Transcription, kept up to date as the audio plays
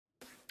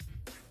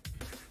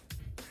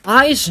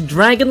Ice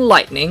Dragon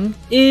Lightning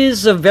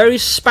is a very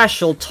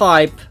special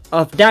type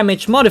of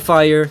damage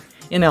modifier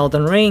in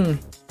Elden Ring.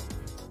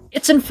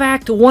 It's in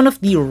fact one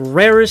of the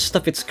rarest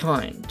of its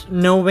kind,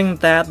 knowing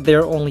that there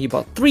are only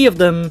about 3 of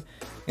them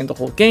in the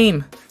whole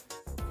game.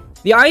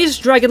 The Ice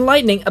Dragon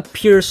Lightning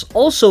appears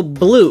also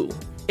blue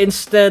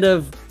instead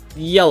of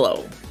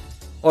yellow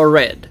or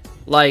red,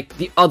 like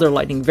the other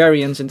lightning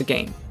variants in the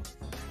game.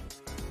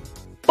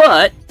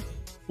 But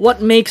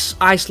what makes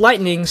Ice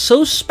Lightning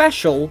so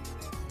special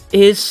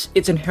is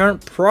its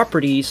inherent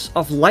properties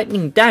of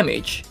lightning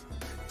damage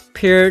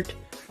paired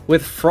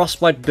with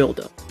frostbite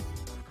buildup.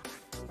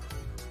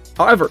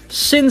 However,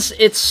 since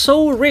it's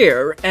so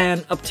rare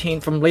and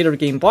obtained from later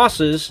game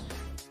bosses,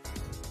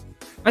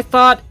 I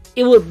thought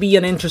it would be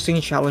an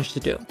interesting challenge to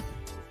do.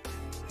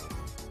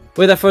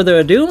 Without further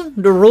ado,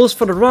 the rules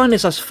for the run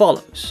is as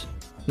follows.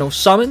 No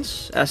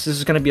summons, as this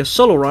is going to be a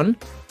solo run.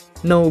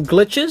 No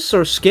glitches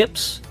or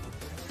skips.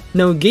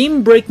 No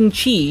game-breaking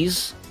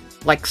cheese,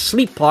 like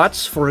sleep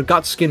pots for a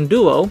Godskin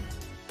duo,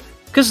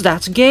 cause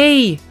that's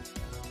gay!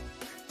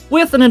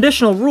 With an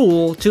additional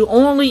rule to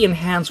only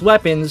enhance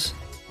weapons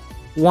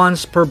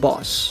once per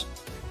boss.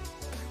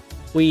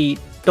 We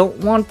don't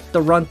want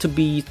the run to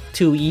be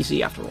too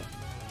easy after all.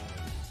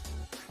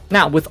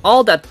 Now, with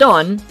all that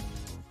done,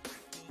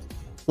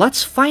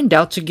 let's find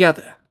out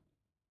together.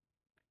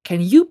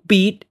 Can you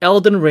beat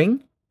Elden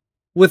Ring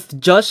with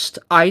just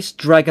Ice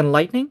Dragon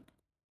Lightning?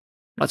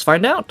 Let's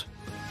find out.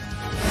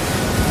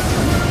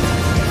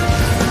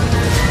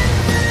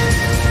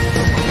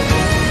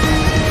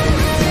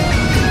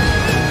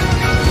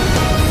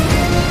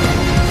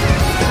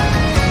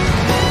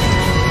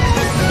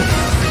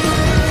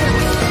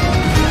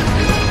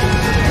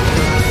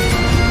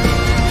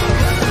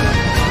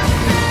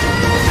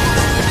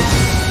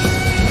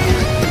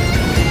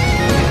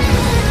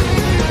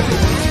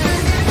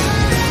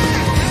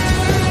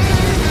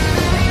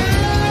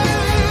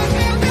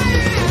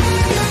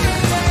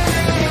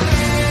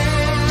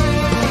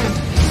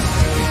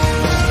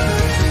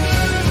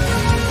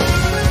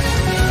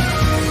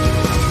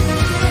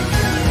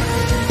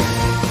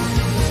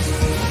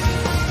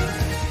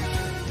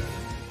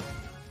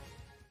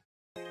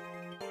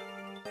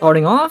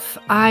 Starting off,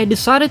 I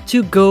decided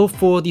to go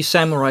for the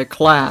Samurai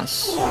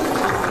class,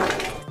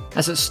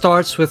 as it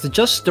starts with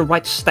just the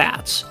right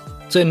stats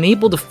to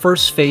enable the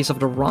first phase of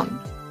the run.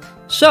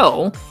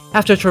 So,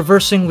 after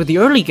traversing with the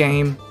early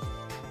game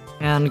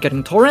and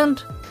getting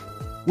Torrent,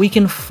 we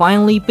can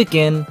finally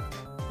begin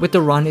with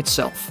the run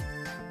itself.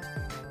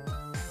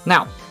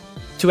 Now,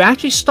 to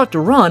actually start the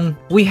run,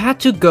 we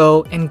had to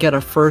go and get our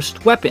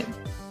first weapon,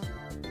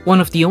 one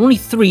of the only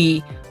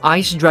 3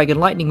 Ice Dragon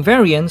Lightning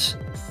variants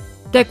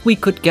that we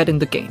could get in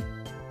the game.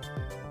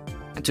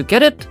 And to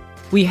get it,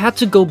 we had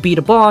to go beat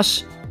a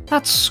boss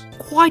that's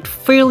quite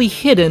fairly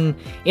hidden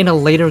in a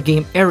later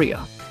game area,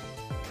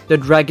 the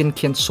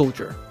Dragonkin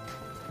Soldier.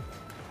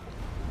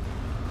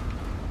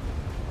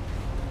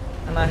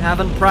 And I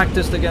haven't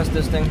practiced against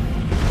this thing.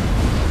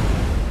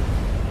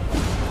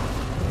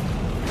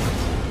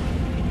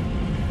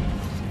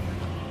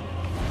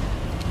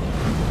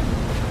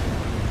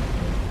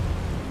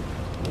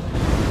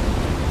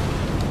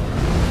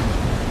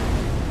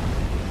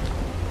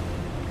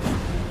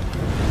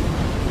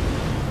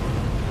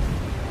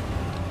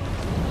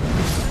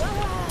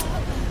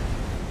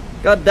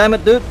 God damn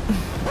it, dude.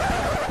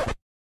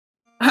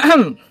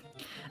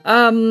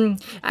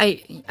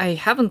 I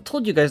haven't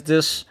told you guys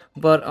this,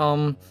 but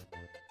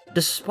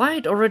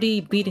despite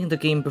already beating the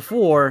game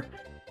before,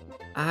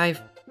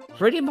 I've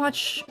pretty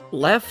much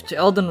left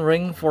Elden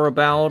Ring for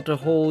about a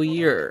whole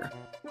year.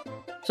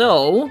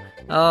 So,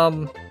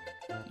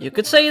 you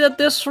could say that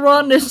this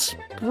run is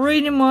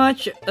pretty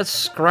much a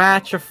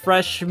scratch of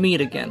fresh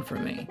meat again for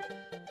me,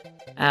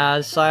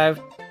 as I've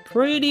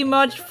pretty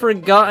much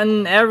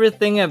forgotten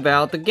everything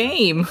about the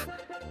game.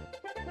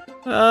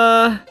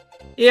 Yeah,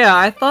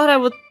 I thought I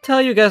would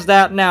tell you guys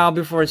that now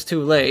before it's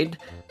too late.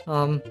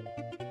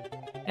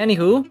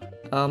 Anywho,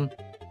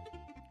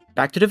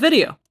 back to the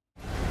video.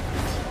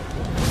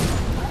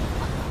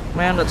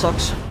 Man, that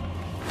sucks.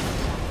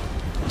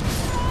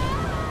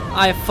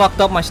 I fucked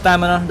up my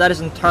stamina. That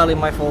is entirely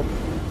my fault.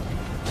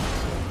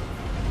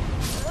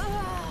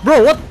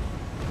 Bro, what?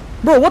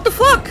 Bro, what the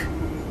fuck?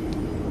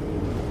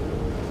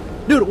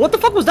 Dude, what the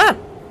fuck was that?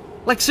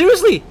 Like,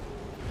 seriously?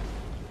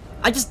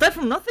 I just died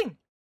from nothing.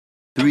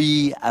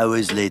 3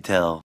 hours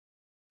later.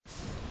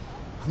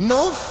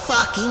 No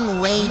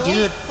fucking way,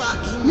 dude.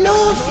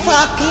 No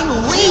fucking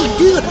way,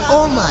 dude.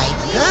 Oh my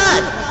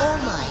god.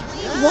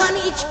 1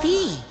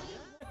 HP.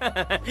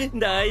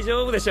 大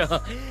丈夫でしょ。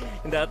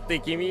だって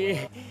君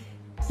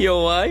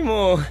弱い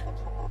もん。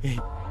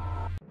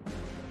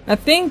 I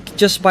think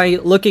just by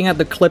looking at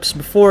the clips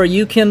before,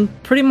 you can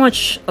pretty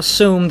much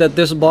assume that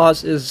this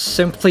boss is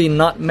simply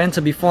not meant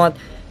to be fought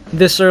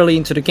this early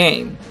into the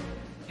game.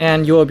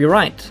 And you will be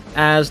right,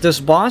 as this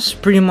boss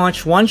pretty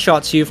much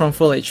one-shots you from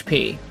full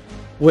HP,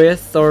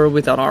 with or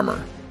without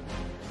armor.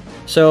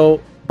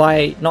 So,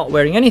 by not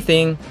wearing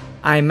anything,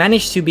 I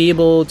managed to be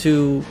able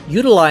to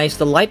utilize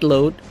the light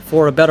load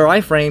for better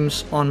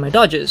iframes on my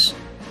dodges,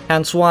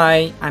 hence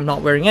why I'm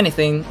not wearing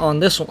anything on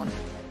this one.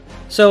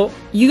 So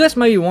you guys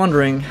might be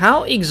wondering,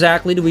 how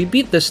exactly do we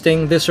beat this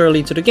thing this early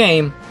into the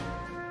game?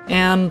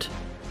 And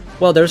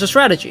well, there's a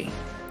strategy,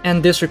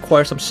 and this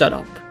requires some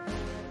setup.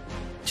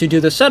 To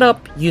do the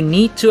setup, you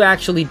need to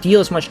actually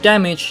deal as much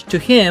damage to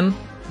him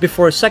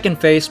before his second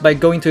phase by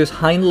going to his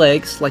hind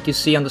legs like you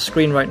see on the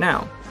screen right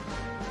now.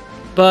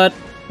 But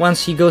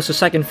once he goes to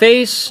second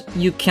phase,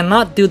 you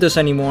cannot do this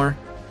anymore,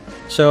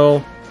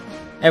 so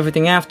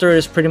everything after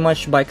is pretty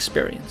much by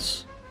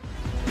experience.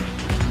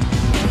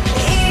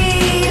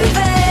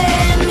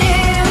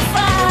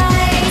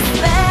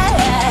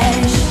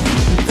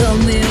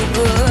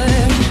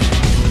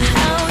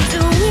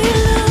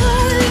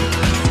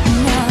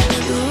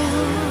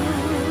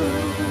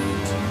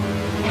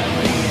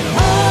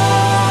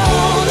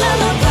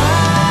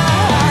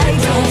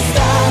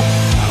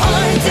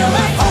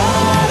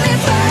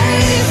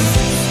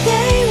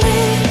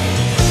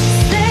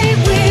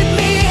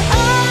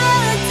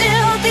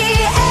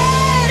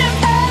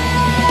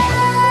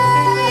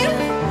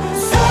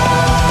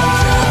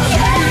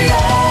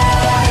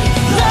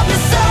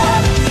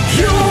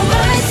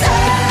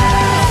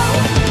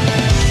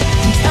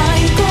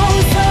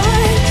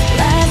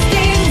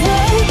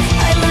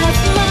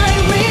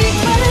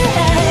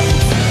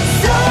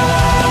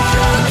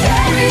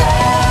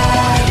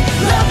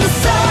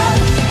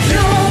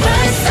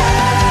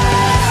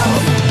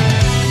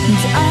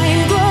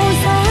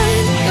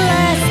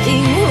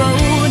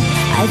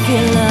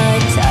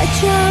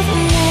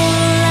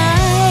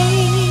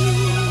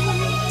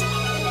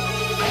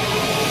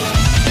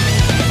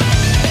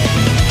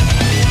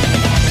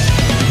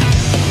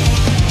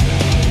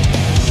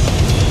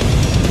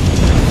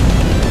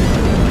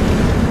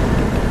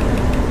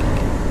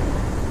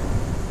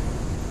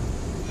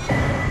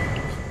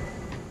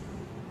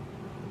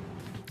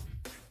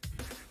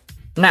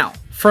 Now,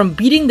 from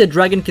beating the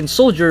Dragonkin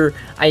soldier,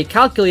 I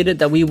calculated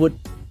that we would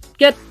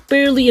get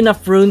barely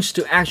enough runes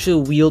to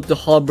actually wield the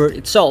halberd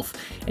itself,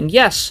 and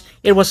yes,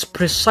 it was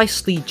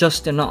precisely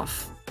just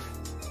enough.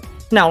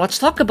 Now let's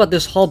talk about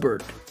this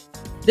halberd.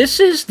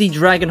 This is the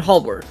Dragon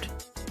Halberd.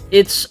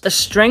 It's a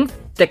strength,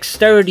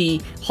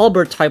 dexterity,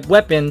 halberd type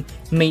weapon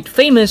made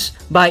famous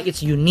by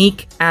its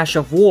unique Ash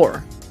of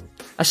War,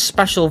 a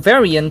special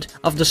variant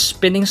of the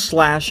spinning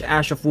slash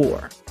Ash of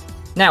War.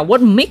 Now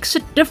what makes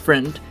it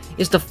different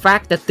is the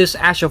fact that this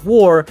Ash of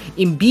War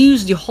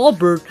imbues the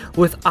halberd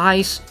with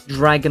Ice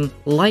Dragon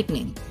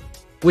Lightning,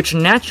 which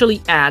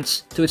naturally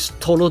adds to its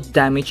total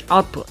damage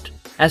output,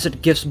 as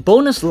it gives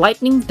bonus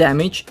lightning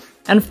damage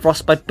and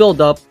frostbite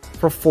buildup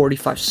for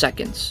 45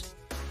 seconds.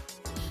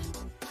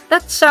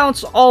 That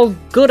sounds all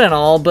good and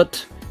all,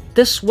 but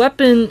this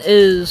weapon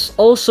is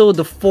also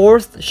the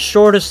 4th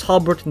shortest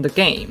halberd in the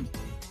game,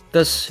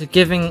 thus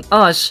giving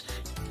us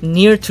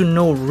near to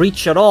no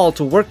reach at all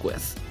to work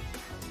with.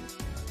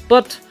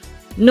 But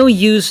no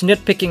use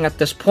nitpicking at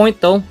this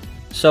point though,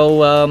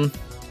 so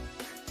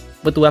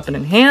with the weapon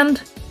in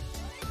hand,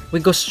 we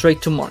go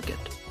straight to market.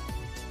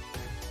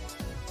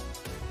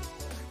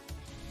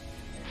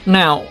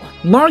 Now,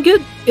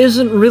 market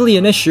isn't really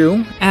an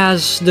issue,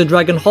 as the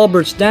Dragon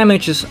Halberd's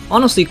damage is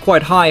honestly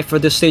quite high for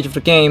this stage of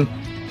the game,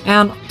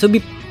 and to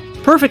be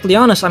perfectly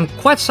honest, I'm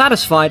quite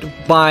satisfied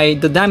by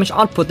the damage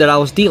output that I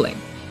was dealing.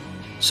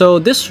 So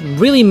this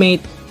really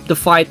made the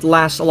fight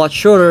last a lot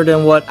shorter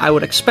than what I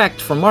would expect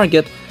from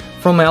Margit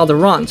from my other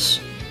runs,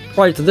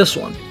 prior to this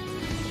one.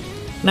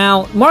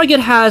 Now, Margit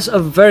has a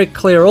very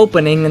clear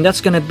opening, and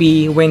that's gonna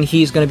be when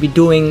he's gonna be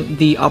doing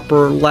the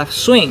upper left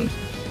swing.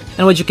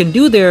 And what you can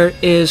do there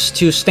is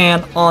to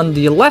stand on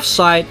the left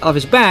side of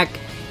his back,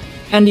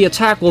 and the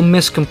attack will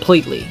miss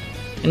completely,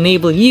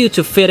 enabling you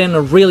to fit in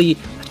a really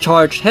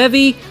charged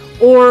heavy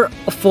or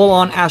a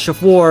full-on Ash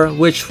of War,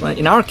 which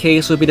in our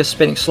case would be the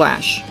spinning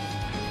slash.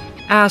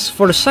 As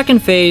for the second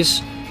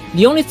phase,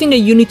 the only thing that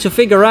you need to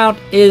figure out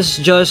is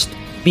just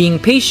being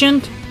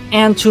patient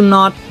and to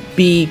not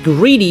be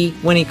greedy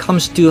when it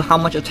comes to how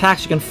much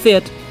attacks you can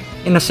fit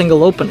in a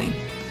single opening.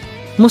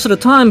 Most of the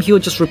time, he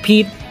would just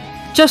repeat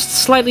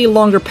just slightly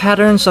longer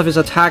patterns of his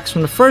attacks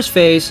from the first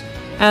phase,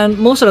 and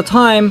most of the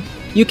time,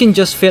 you can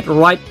just fit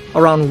right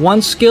around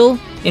one skill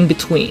in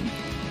between.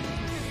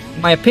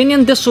 In my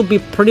opinion, this will be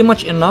pretty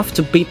much enough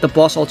to beat the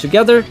boss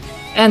altogether,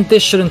 and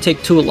this shouldn't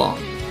take too long.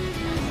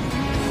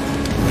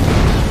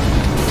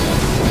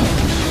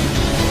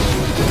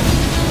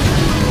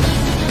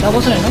 That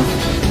wasn't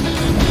enough.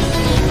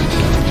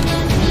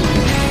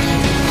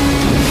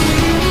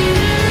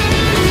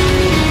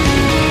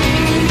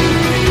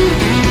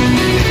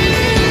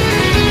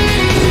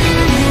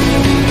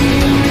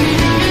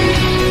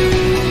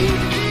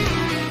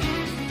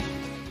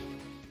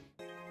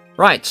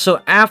 Right,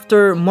 so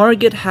after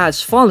Margit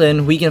has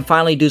fallen, we can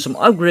finally do some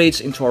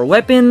upgrades into our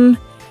weapon,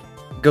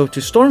 go to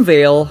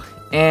Stormveil,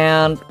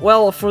 and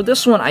well, for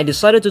this one I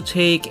decided to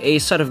take a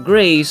set of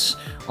grays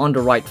on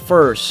the right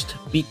first,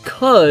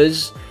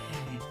 because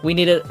we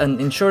needed an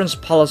insurance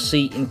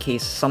policy in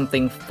case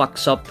something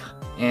fucks up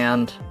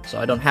and so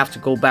I don't have to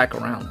go back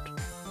around.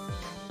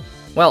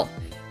 Well,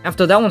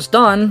 after that one's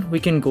done, we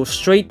can go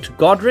straight to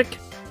Godric,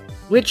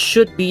 which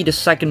should be the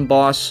second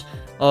boss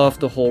of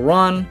the whole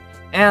run,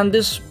 and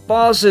this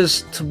boss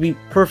is, to be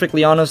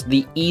perfectly honest,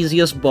 the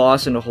easiest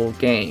boss in the whole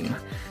game.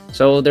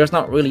 So there's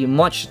not really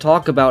much to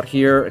talk about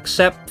here,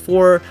 except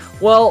for,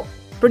 well,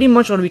 pretty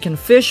much what we can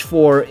fish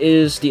for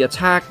is the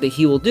attack that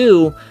he will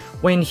do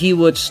when he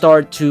would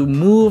start to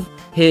move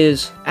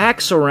his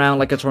axe around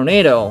like a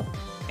tornado.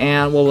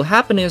 And what will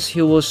happen is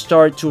he will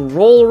start to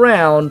roll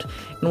around,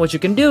 and what you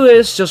can do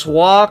is just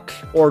walk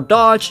or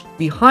dodge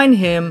behind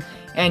him,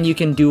 and you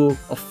can do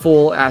a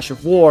full Ash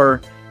of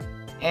War,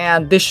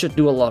 and this should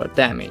do a lot of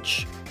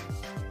damage.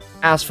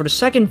 As for the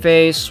second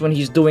phase, when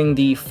he's doing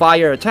the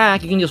fire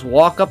attack, you can just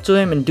walk up to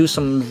him and do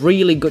some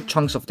really good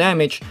chunks of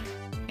damage.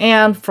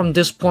 And from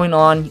this point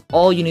on,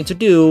 all you need to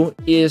do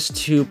is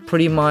to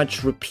pretty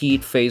much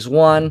repeat phase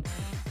 1,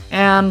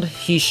 and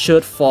he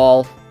should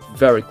fall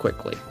very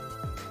quickly.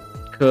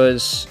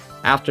 Because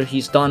after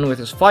he's done with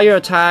his fire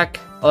attack,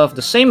 of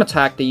the same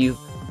attack that you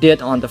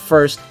did on the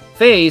first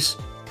phase,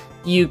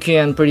 you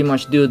can pretty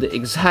much do the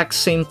exact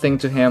same thing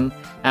to him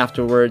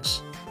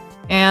afterwards.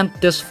 And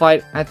this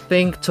fight, I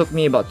think, took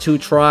me about 2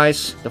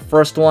 tries. The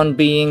first one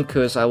being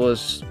because I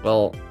was,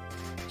 well,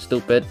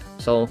 stupid.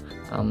 So,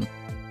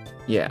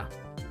 yeah.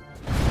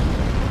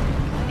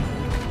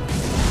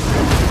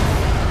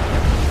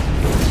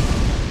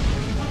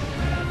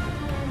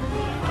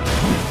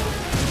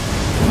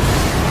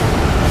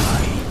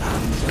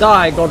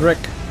 Die, Godric.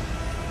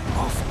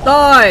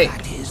 Die!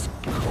 That is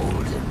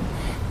golden.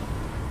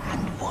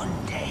 And one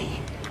day,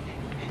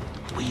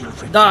 we'll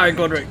return Die,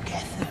 Godric.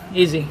 together.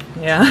 Easy,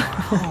 yeah.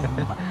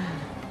 Home,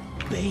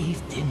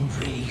 bathed in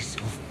rays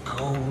of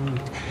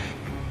gold.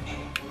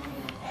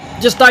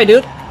 Just die,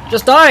 dude.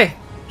 Just die.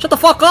 Shut the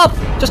fuck up.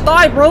 Just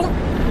die, bro.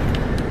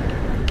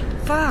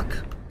 Fuck.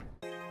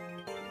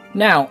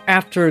 Now,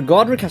 after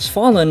Godric has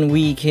fallen,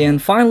 we can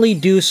finally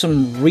do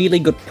some really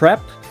good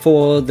prep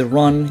for the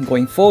run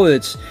going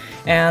forwards.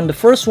 And the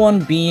first one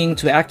being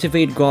to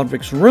activate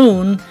Godric's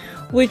rune,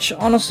 which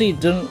honestly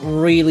didn't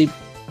really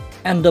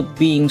end up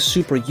being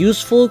super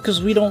useful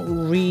because we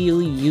don't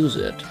really use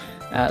it,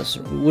 as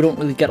we don't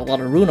really get a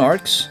lot of rune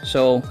arcs.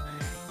 So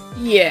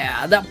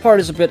yeah, that part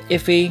is a bit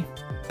iffy.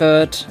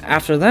 But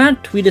after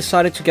that, we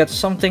decided to get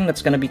something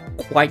that's gonna be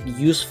quite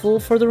useful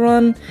for the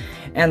run,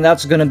 and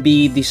that's gonna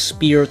be the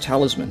Spear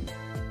Talisman.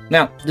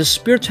 Now, the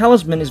Spear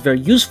Talisman is very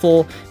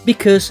useful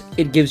because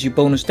it gives you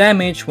bonus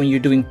damage when you're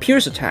doing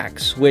pierce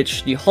attacks,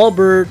 which the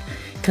halberd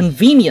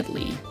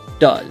conveniently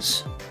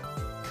does.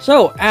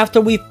 So,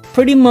 after we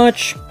pretty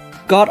much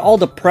got all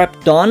the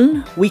prep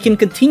done, we can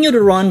continue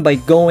to run by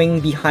going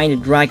behind the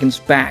dragon's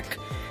back.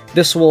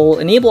 This will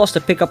enable us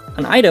to pick up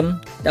an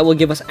item that will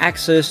give us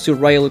access to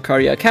Raya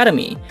Lucaria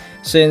Academy,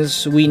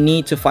 since we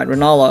need to fight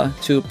Renala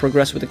to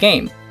progress with the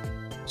game.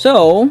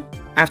 So,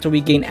 after we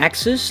gain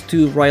access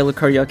to Raya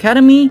Lucaria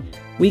Academy,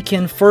 we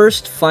can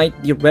first fight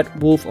the Red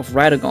Wolf of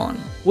Radagon,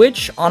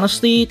 which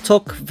honestly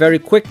took very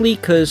quickly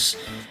because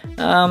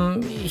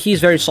he's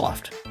very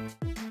soft.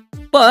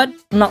 But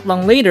not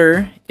long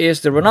later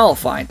is the Renala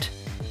fight.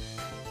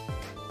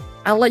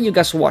 I'll let you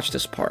guys watch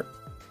this part.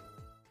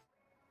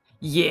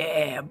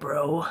 Yeah,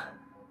 bro.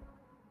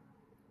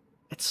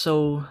 It's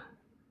so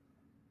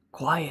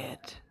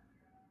quiet.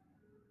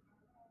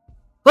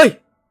 Hey!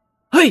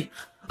 Hey!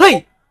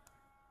 Hey!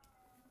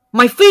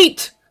 My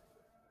feet!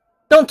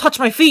 Don't touch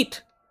my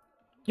feet!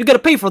 You gotta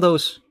pay for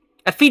those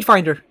at Feed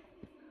Finder.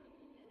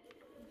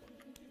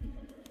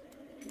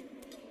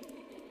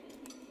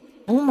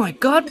 Oh my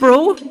god,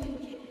 bro!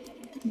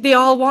 They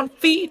all want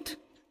feet.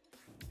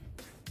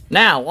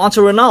 Now,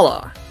 onto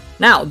Renala.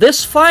 Now,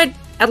 this fight,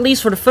 at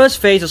least for the first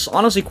phase, is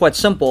honestly quite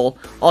simple.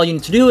 All you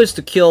need to do is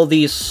to kill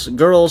these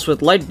girls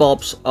with light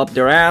bulbs up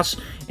their ass,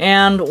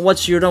 and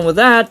once you're done with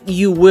that,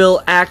 you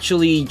will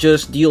actually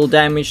just deal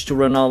damage to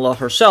Renala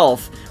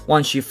herself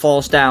once she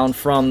falls down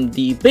from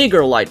the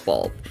bigger light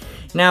bulb.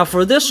 Now,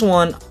 for this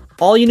one,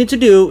 all you need to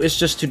do is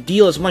just to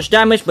deal as much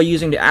damage by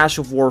using the Ash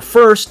of War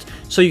first,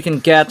 so you can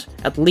get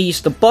at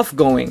least the buff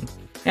going.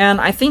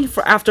 And I think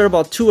for after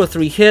about 2 or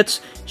 3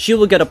 hits, she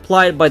will get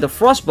applied by the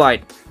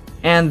Frostbite.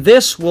 And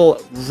this will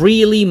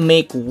really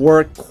make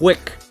work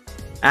quick,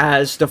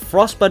 as the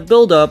Frostbite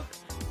buildup,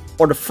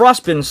 or the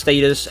Frostbite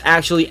status,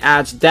 actually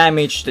adds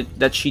damage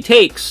that she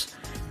takes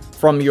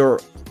from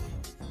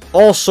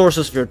all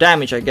sources of your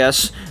damage, I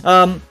guess.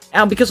 And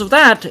because of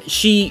that,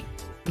 she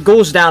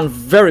goes down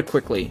very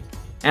quickly.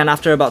 And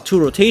after about 2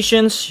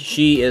 rotations,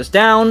 she is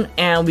down,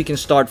 and we can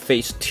start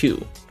phase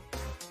 2.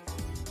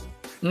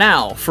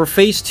 Now, for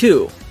phase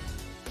 2.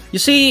 You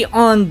see,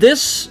 on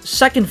this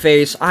second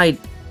phase, I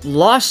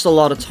lost a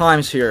lot of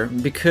times here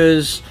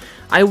because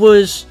I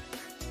was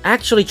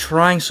actually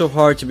trying so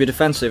hard to be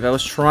defensive. I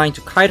was trying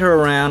to kite her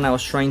around, I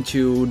was trying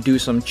to do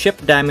some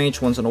chip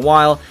damage once in a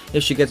while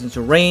if she gets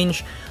into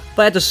range,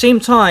 but at the same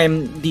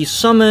time, the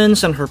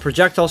summons and her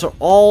projectiles are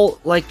all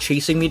like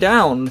chasing me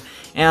down,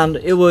 and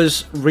it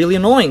was really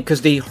annoying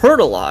because they hurt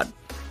a lot,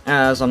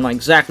 as I'm not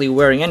exactly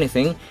wearing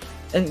anything,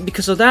 And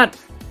because of that,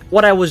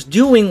 what I was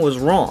doing was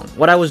wrong.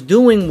 What I was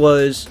doing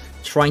was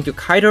trying to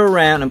kite her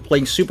around and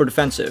playing super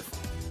defensive.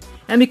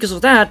 And because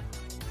of that,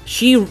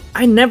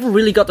 I never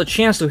really got the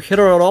chance to hit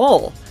her at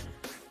all.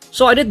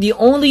 So I did the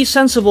only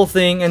sensible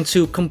thing and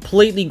to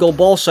completely go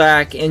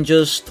ballsack and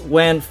just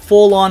went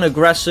full-on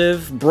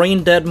aggressive,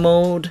 brain-dead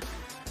mode.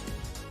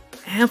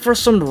 And for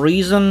some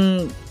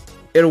reason,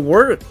 it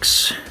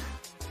works.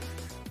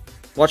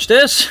 Watch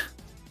this.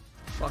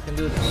 Fucking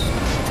do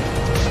this.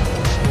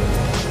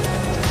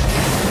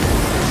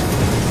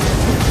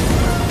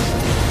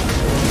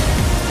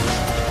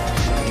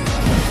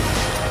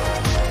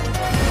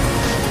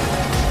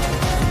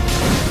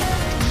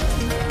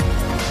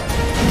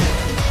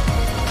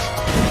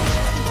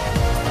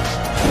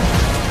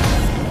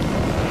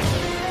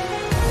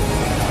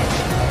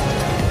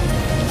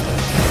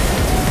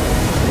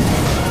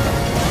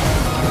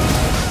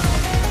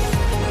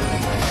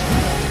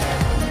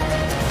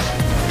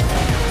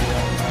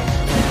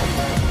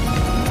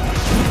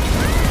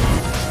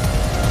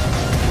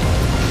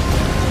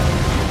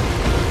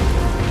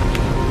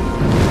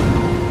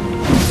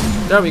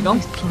 There we go.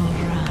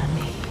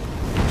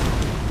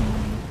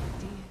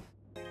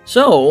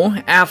 So,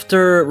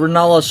 after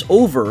Renala's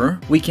over,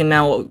 we can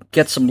now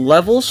get some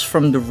levels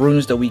from the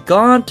runes that we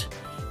got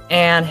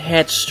and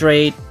head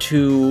straight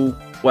to,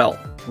 well,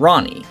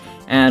 Ronnie.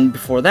 And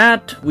before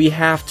that, we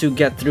have to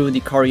get through the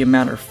Karya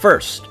Manor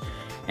first.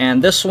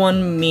 And this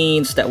one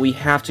means that we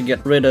have to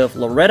get rid of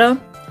Loretta,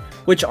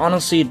 which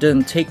honestly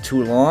didn't take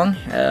too long.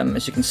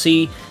 As you can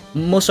see,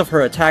 most of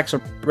her attacks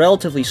are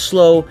relatively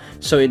slow,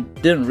 so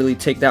it didn't really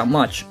take that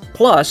much.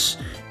 Plus,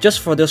 just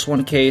for this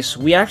one case,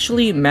 we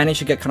actually managed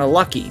to get kind of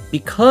lucky.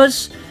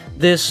 Because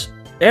this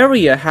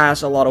area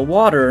has a lot of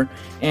water,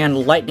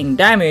 and lightning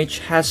damage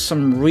has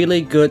some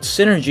really good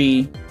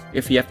synergy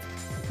if you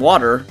have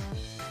water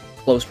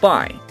close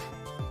by.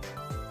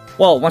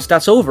 Well, once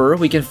that's over,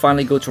 we can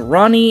finally go to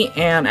Ronnie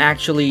and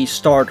actually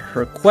start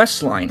her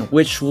quest line,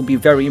 which will be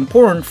very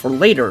important for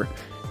later.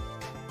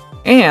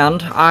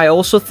 And I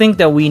also think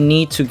that we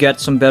need to get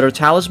some better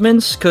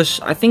talismans, because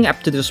I think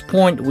up to this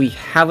point we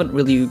haven't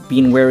really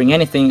been wearing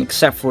anything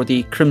except for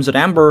the Crimson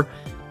Amber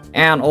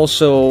and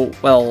also,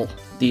 well,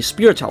 the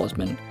Spear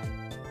Talisman.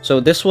 So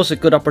this was a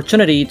good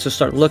opportunity to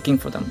start looking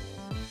for them.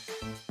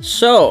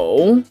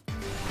 So...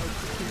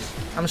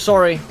 I'm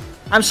sorry.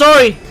 I'm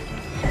sorry!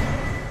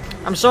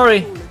 I'm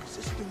sorry!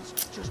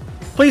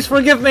 Please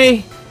forgive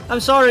me! I'm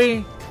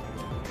sorry!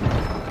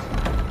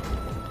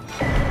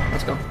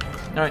 Let's go.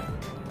 Alright.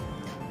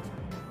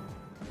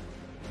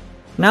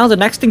 Now the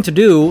next thing to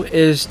do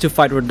is to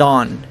fight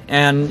Radahn,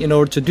 and in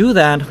order to do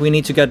that, we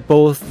need to get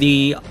both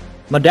the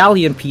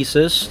medallion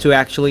pieces to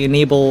actually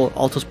enable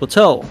Altos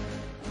Plateau,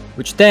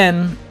 which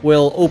then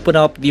will open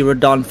up the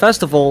Radahn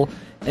Festival,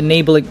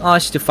 enabling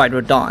us to fight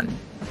Radahn.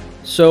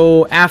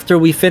 So after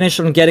we finish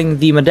on getting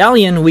the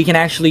medallion, we can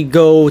actually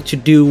go to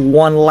do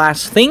one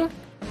last thing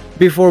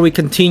before we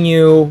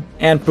continue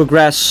and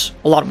progress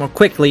a lot more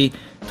quickly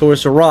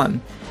towards the run,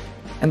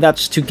 and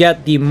that's to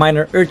get the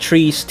Minor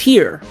Erdtree's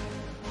tier.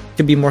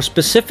 To be more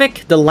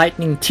specific, the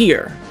Lightning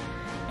tier.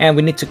 And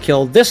we need to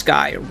kill this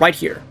guy right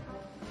here.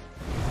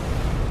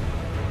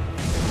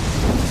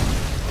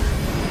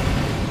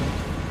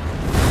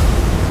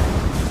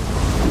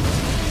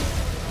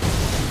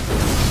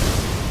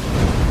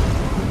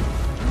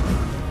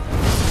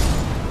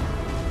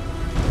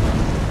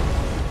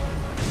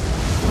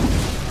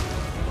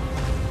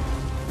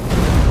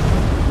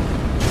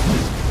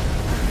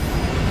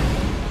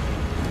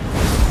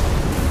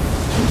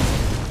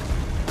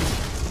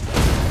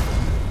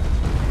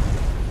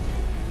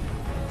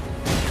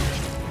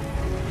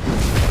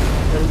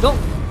 Go!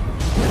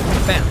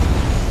 Bam!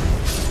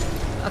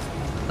 That's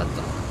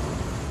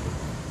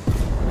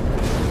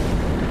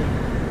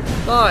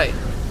Die!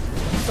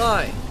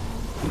 Die!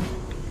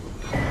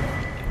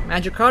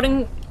 Magic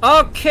carding?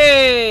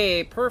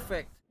 Okay!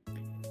 Perfect!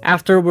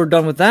 After we're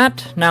done with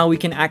that, now we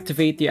can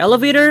activate the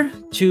elevator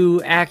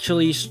to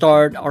actually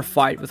start our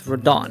fight with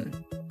Radahn.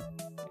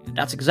 And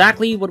that's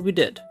exactly what we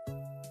did.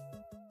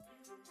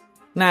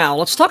 Now,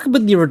 let's talk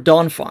about the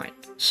Radahn fight.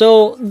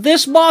 So,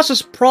 this boss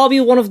is probably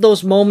one of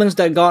those moments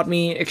that got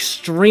me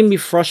extremely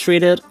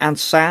frustrated and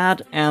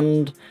sad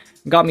and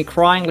got me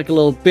crying like a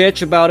little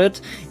bitch about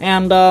it.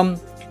 And,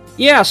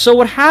 yeah, so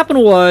what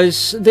happened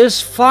was,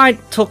 this fight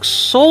took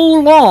so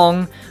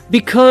long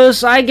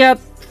because I got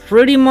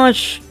pretty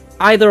much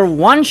either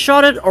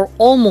one-shotted or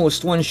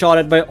almost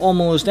one-shotted by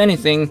almost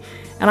anything,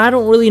 and I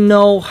don't really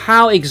know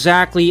how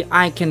exactly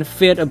I can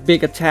fit a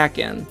big attack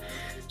in.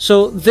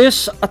 So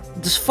this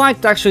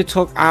fight actually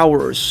took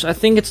hours. I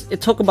think it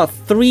took about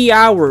 3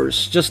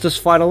 hours, just this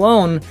fight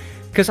alone,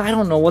 because I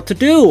don't know what to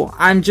do.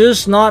 I'm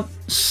just not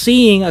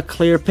seeing a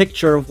clear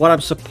picture of what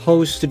I'm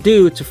supposed to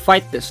do to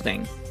fight this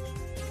thing.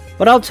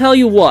 But I'll tell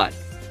you what,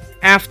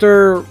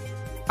 after,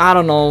 I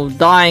don't know,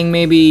 dying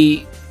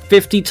maybe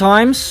 50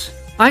 times,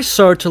 I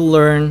started to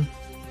learn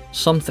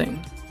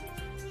something.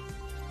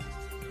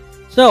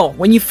 So,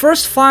 when you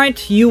first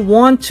fight, you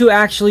want to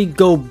actually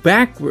go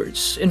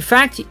backwards. In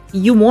fact,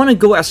 you want to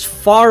go as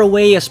far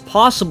away as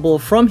possible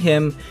from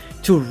him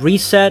to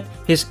reset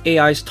his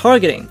AI's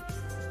targeting.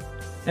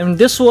 And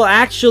this will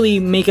actually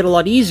make it a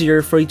lot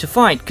easier for you to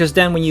fight, because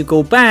then when you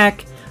go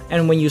back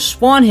and when you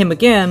spawn him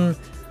again,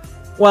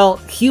 well,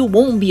 he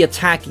won't be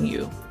attacking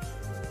you,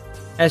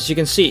 as you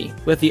can see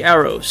with the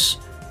arrows.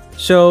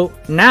 So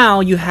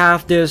now you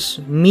have this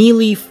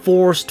melee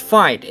forced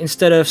fight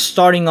instead of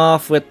starting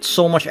off with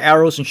so much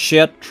arrows and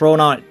shit thrown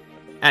out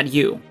at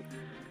you.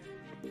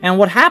 And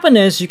what happened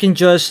is you can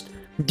just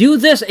do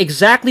this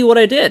exactly what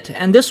I did,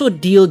 and this will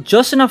deal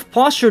just enough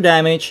posture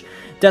damage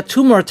that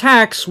 2 more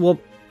attacks will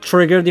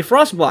trigger the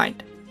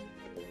frostbite.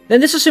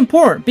 Then this is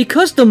important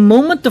because the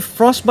moment the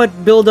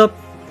frostbite buildup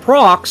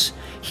procs,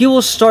 he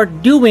will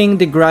start doing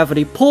the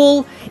gravity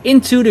pull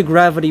into the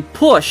gravity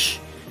push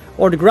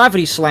or the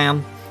gravity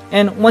slam.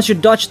 And once you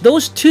dodge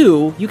those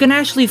 2, you can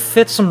actually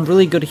fit some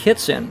really good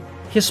hits in.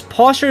 His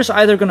posture is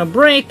either gonna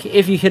break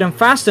if you hit him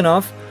fast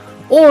enough,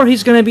 or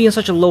he's gonna be in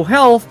such a low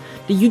health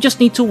that you just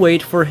need to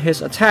wait for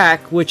his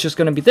attack, which is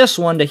gonna be this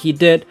one that he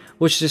did,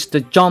 which is the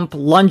jump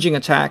lunging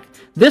attack.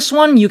 This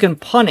one you can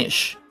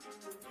punish.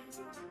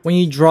 When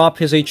you drop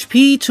his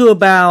HP to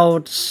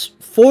about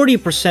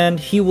 40%,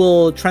 he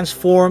will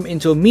transform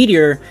into a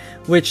meteor,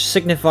 which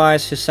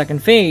signifies his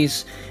second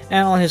phase.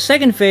 And on his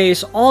second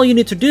phase, all you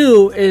need to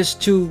do is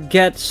to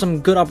get some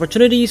good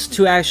opportunities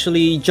to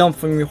actually jump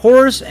from your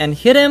horse and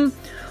hit him.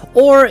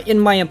 Or, in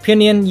my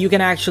opinion, you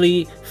can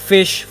actually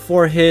fish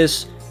for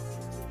his,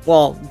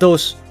 well,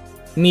 those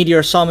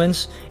meteor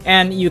summons,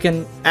 and you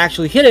can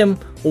actually hit him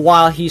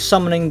while he's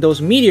summoning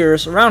those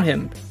meteors around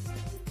him.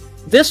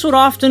 This would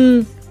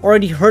often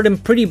already hurt him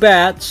pretty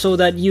bad, so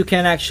that you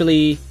can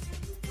actually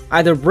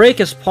either break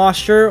his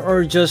posture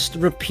or just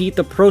repeat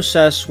the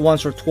process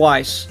once or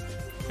twice.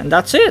 And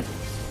that's it.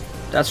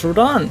 That's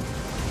Rodon.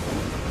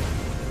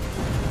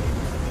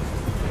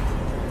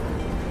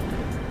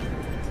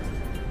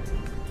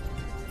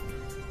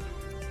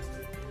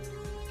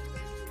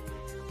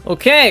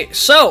 Okay,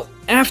 so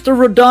after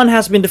Rodon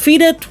has been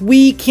defeated,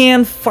 we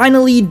can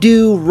finally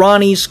do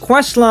Ronnie's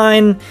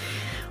questline,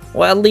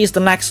 well, at least the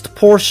next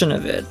portion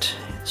of it.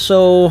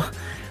 So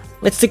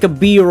let's take a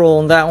B-roll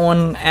on that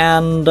one,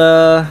 and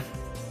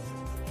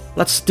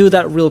let's do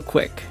that real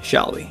quick,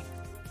 shall we?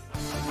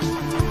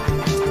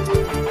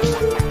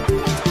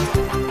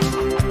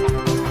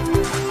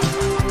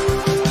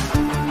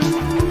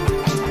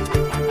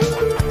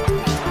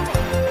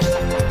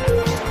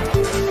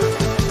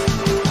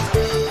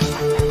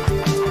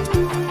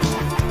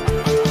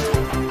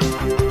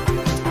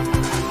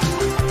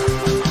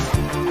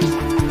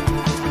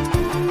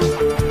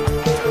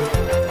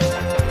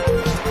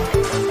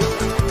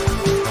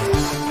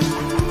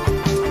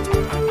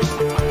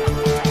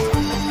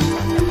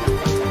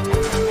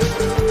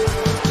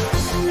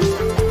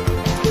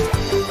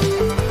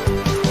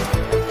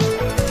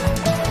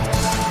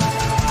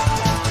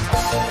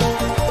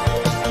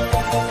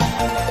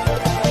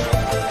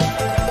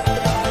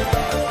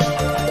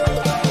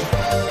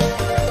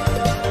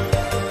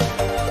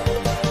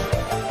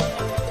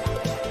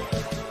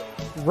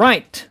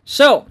 Right,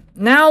 so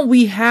now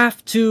we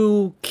have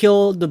to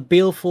kill the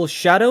Baleful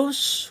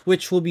Shadows,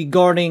 which will be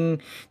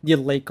guarding the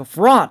Lake of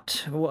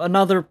Rot,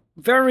 another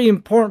very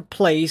important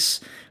place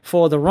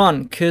for the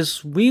run,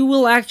 because we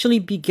will actually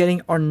be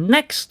getting our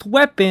next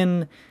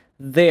weapon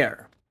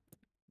there.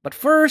 But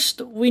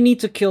first, we need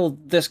to kill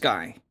this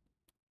guy,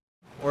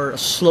 or a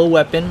slow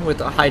weapon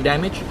with a high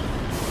damage.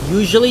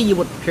 Usually you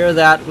would pair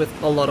that with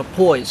a lot of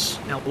poise.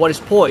 Now, what is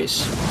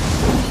poise?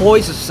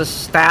 Poise is a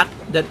stat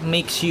that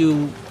makes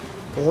you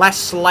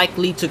less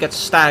likely to get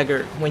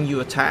staggered when you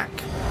attack.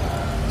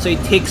 So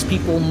it takes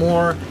people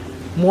more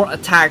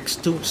attacks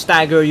to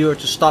stagger you or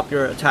to stop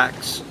your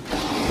attacks.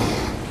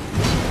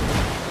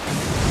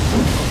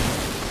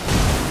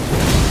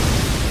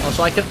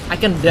 Also, I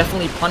can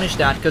definitely punish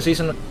that because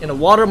he's in the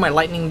water. My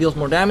lightning deals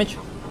more damage.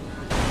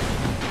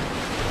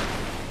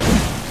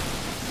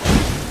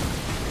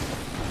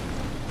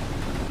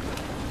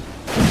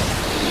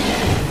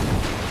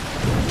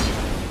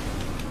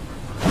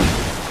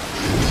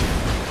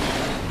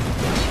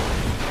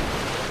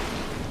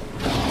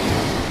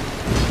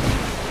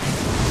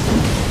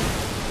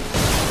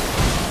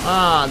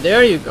 Ah,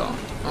 there you go.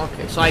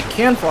 Okay, so I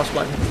can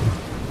frostbite him.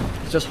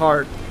 It's just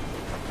hard.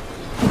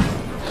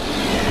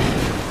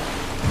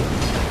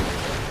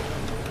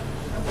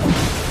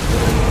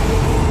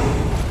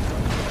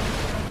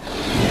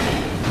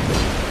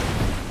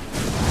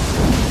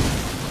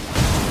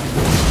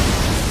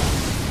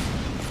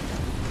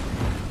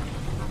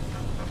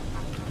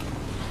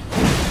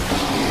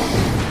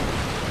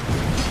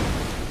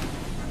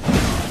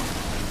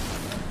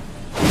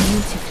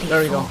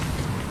 There you go.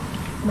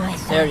 My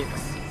There you go.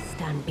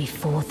 stand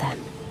before them.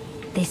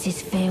 This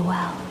is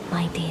farewell,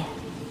 my dear.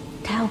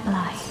 Tell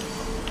Blythe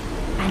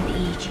and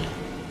Iji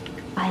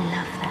I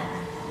love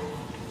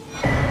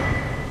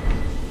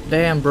them.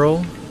 Damn,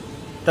 bro.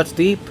 That's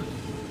deep.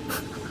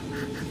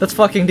 That's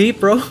fucking deep,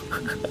 bro.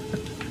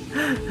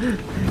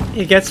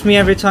 It gets me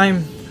every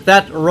time.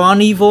 That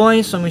Ronnie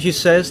voice, when she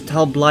says,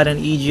 "Tell Blight and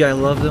EG I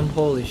love them."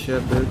 Holy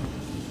shit, dude.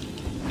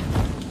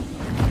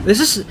 This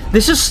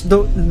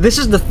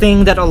is the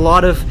thing that a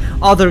lot of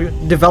other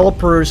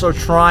developers are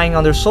trying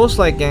on their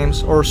Souls-like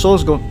games or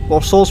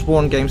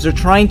Soulsborne games. They're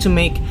trying to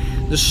make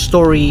the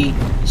story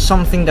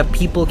something that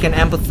people can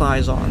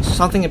empathize on,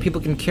 something that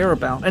people can care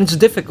about, and it's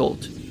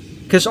difficult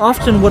because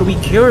often what we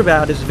care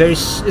about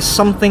is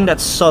something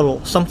that's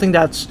subtle, something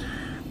that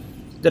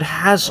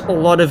has a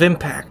lot of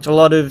impact, a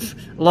lot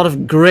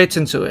of grit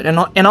into it,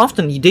 and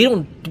often you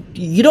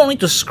don't need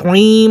to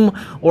scream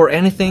or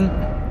anything.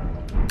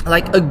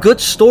 Like, a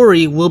good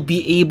story will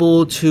be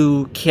able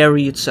to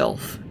carry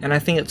itself, and I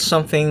think it's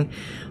something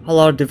a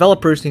lot of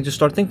developers need to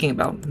start thinking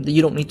about. That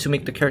you don't need to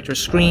make the character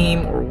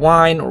scream or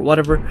whine or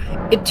whatever.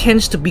 It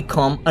tends to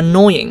become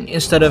annoying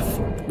instead of,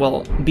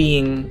 well,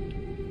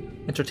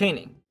 being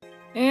entertaining.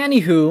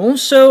 Anywho,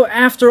 so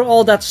after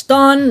all that's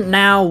done,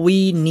 now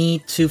we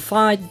need to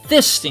fight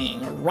this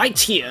thing right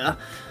here.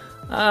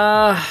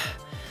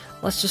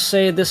 Let's just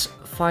say this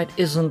fight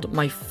isn't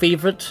my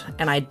favorite,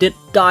 and I did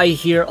die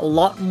here a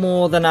lot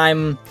more than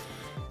I'm,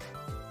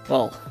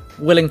 well,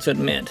 willing to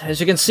admit. As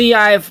you can see,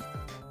 I'm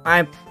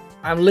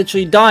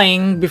literally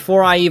dying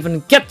before I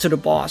even get to the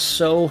boss.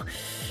 So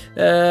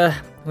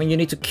when you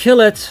need to kill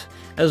it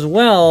as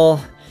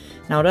well,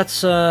 now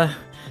that's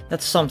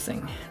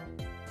something.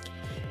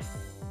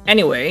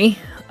 Anyway,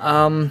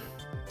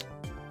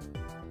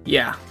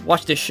 yeah,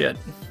 watch this shit.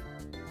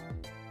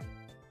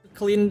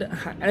 I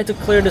need to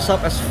clear this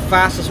up as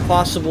fast as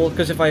possible,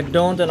 because if I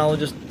don't, then I'll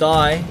just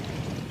die.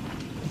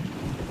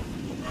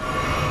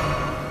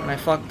 And I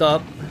fucked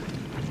up.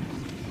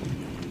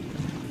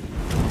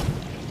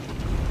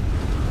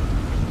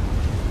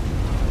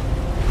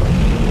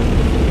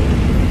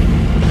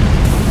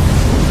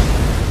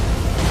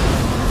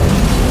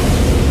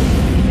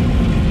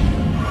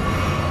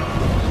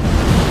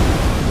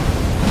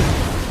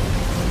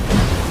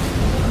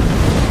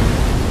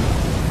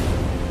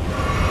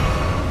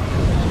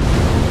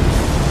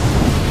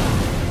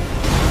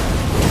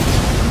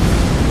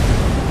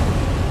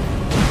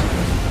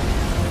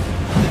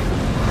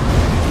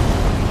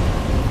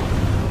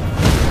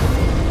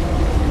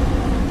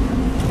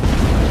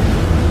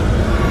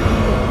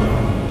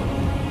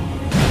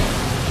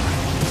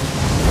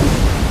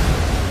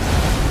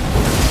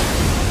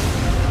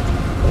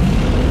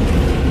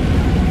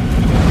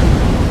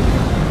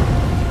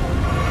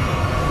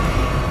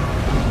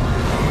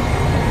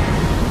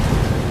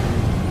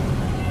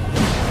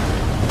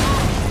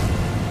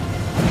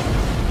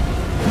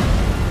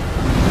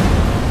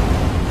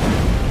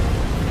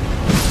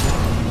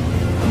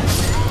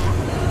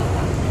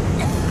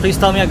 Please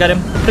tell me I got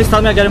him. Please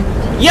tell me I got him.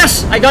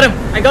 Yes! I got him!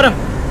 I got him!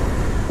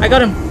 I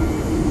got him!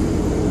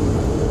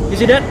 Is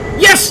he dead?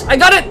 Yes! I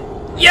got it!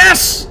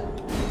 Yes!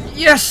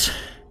 Yes!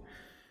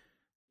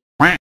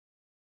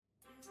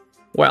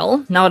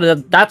 Well, now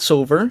that that's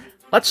over,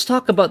 let's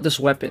talk about this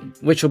weapon,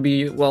 which will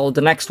be, well,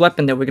 the next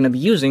weapon that we're going to be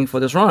using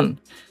for this run.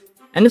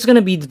 And it's going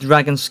to be the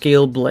Dragon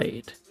Scale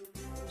Blade.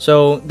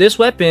 So, this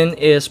weapon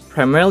is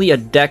primarily a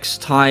Dex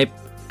type,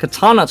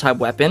 Katana type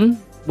weapon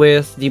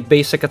with the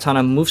basic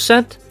Katana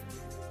moveset.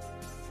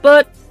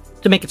 But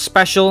to make it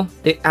special,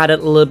 they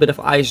added a little bit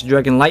of Ice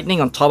Dragon Lightning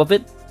on top of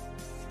it,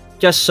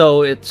 just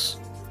so it's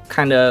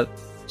kind of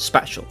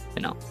special,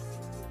 you know.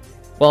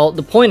 Well,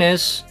 the point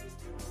is,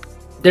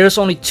 there's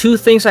only two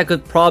things I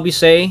could probably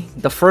say.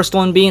 The first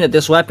one being that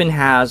this weapon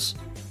has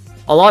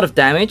a lot of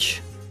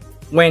damage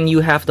when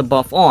you have the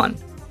buff on,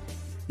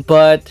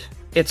 but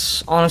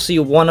it's honestly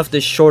one of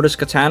the shortest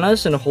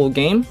katanas in the whole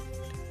game,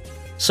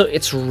 so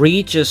its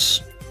reach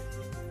is,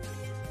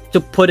 to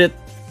put it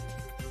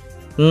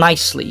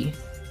nicely,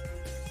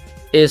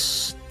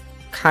 is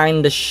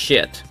kinda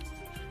shit.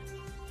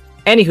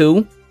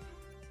 Anywho,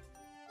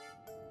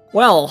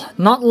 well,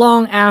 not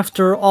long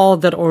after all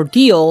that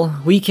ordeal,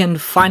 we can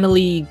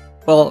finally,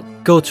 well,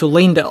 go to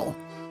Leyndell.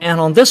 And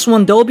on this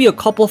one, there'll be a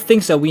couple of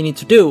things that we need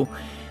to do.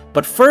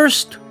 But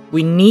first,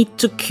 we need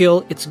to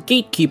kill its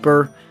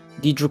gatekeeper,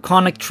 the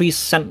Draconic Tree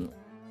Sentinel.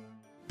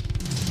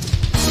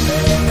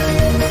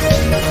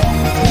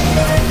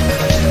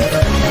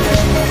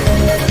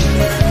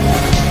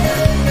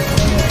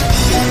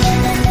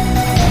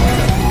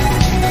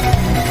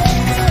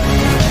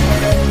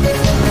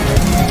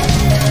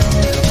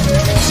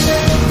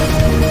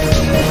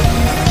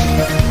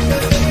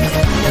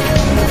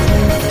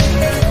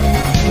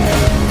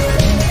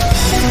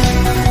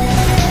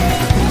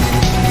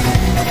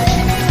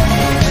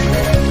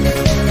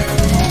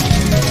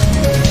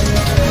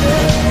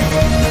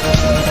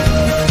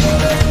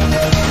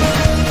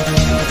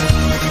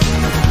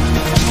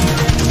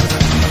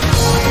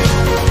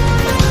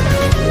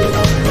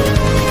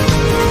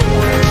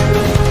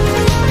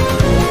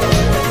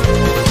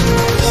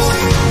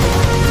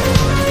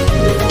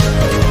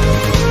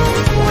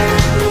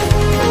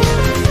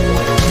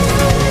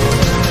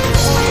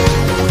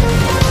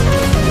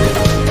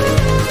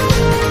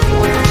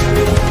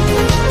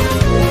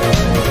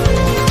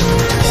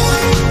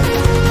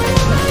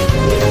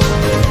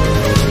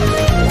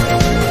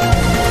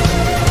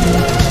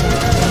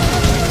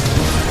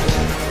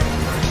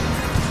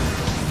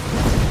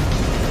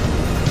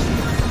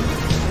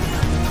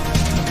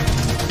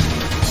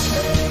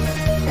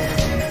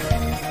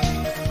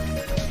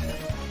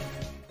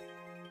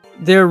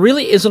 there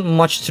really isn't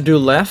much to do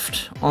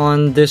left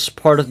on this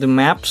part of the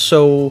map,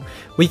 so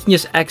we can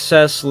just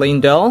access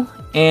Leyndell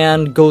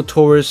and go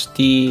towards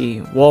the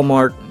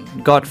Walmart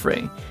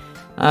Godfrey.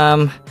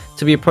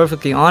 To be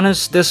perfectly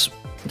honest, this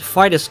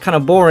fight is kind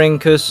of boring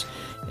because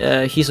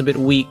he's a bit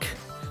weak.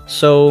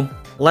 So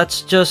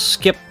let's just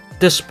skip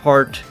this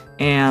part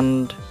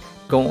and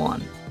go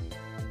on.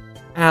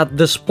 At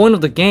this point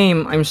of the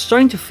game, I'm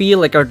starting to feel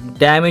like our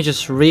damage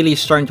is really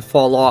starting to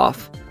fall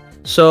off.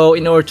 So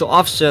in order to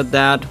offset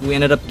that, we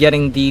ended up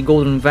getting the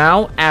Golden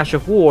Vow, Ash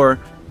of War,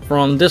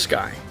 from this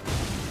guy.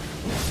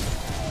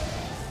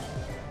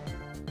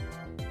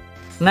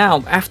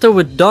 Now, after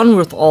we're done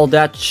with all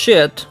that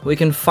shit, we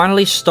can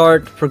finally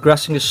start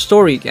progressing the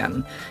story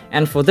again.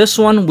 And for this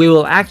one, we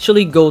will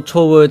actually go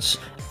towards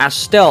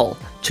Astel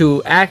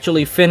to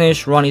actually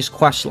finish Ronnie's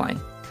questline.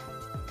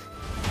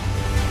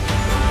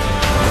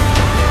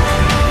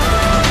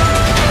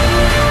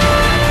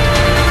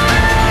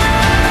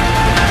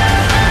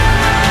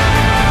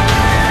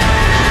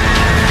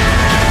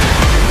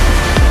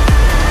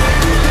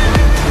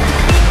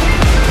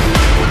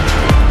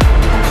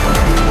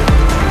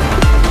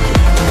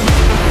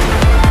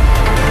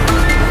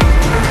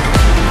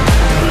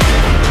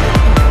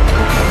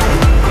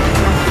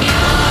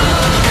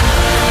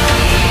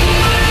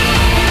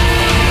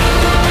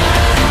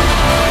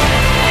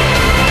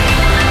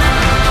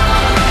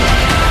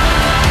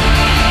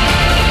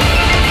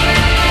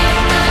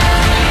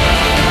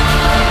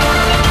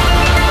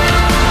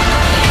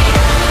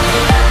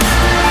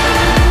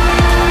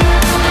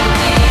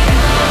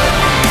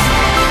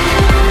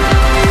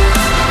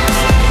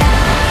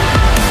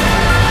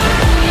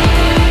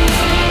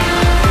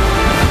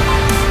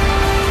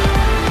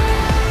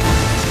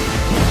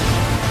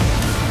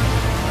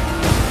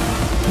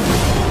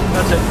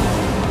 That's it.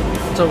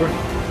 It's over.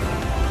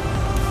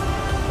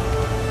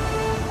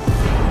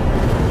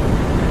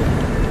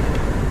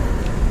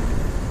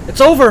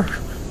 It's over!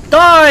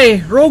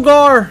 Die,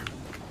 Rogar!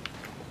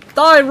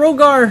 Die,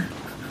 Rogar!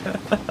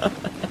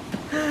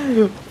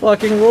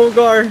 Fucking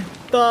Rogar,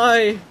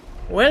 die!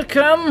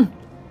 Welcome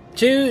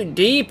to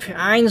Deep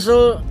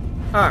Einsel.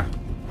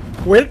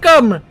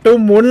 Welcome to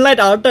Moonlight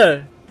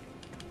Altar.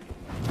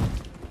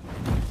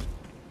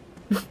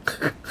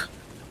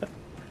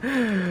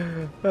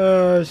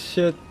 Oh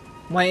shit.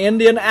 My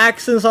Indian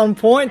accent's on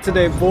point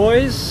today,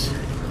 boys.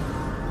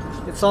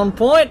 It's on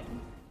point.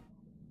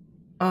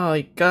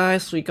 Oh,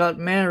 guys, we got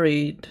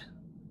married.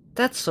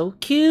 That's so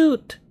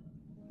cute.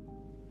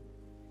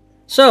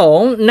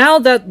 So, now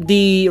that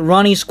the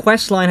Ronnie's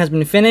questline has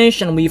been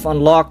finished and we've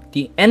unlocked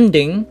the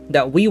ending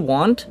that we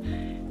want,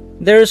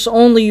 there's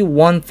only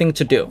one thing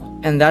to do,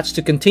 and that's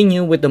to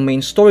continue with the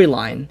main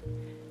storyline.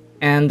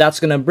 And that's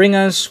gonna bring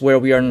us where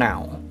we are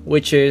now,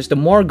 which is the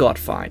Morgoth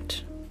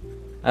fight.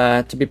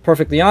 To be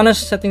perfectly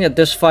honest, I think that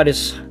this fight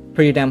is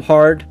pretty damn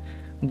hard,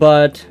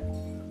 but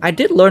I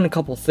did learn a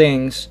couple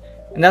things,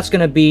 and that's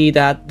gonna be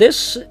that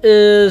this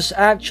is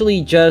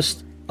actually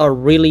just a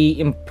really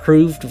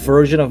improved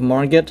version of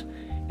Margit,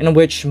 in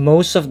which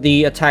most of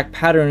the attack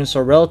patterns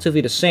are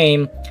relatively the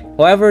same.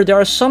 However, there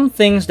are some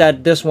things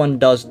that this one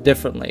does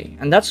differently,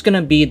 and that's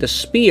gonna be the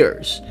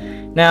spears.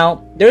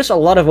 Now, there's a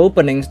lot of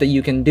openings that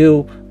you can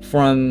do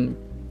from,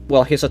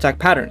 well, his attack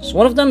patterns.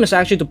 One of them is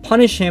actually to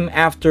punish him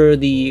after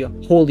the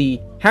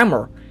Holy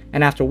Hammer,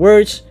 and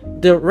afterwards,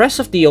 the rest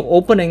of the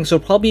openings will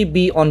probably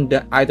be on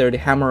either the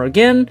hammer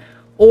again,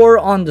 or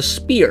on the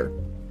spear.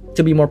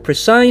 To be more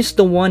precise,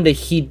 the one that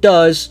he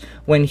does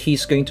when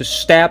he's going to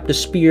stab the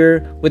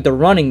spear with the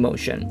running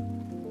motion.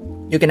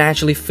 You can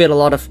actually fit a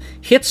lot of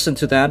hits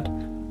into that.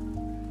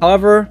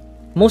 However,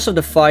 most of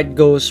the fight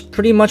goes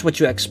pretty much what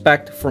you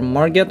expect from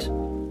Margit,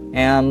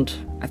 and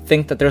I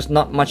think that there's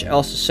not much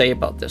else to say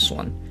about this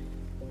one.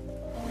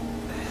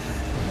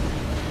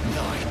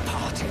 Thy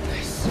part in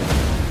this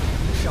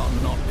shall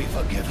not be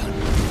forgiven.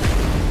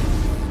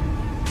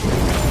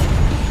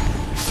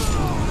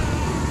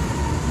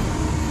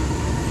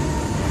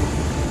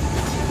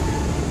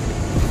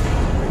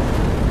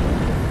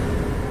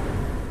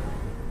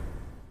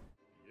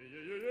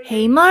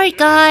 Hey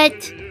Margot!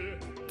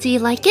 Do you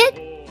like it?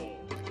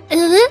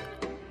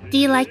 Do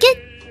you like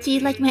it? Do you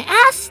like my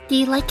ass? Do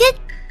you like it?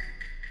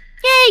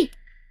 Yay!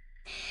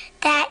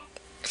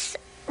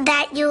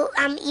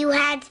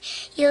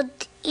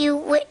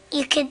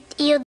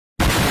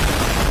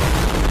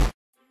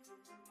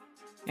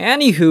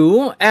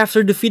 Anywho,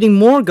 after defeating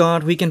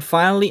Morgoth, we can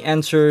finally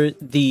enter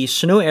the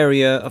snow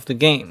area of the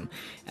game.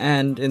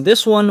 And in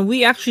this one,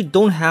 we actually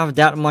don't have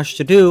that much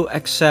to do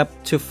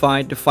except to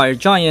fight the fire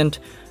giant,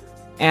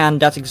 and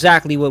that's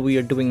exactly what we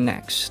are doing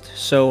next.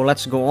 So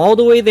let's go all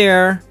the way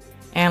there,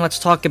 and let's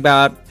talk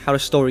about how the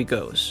story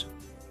goes.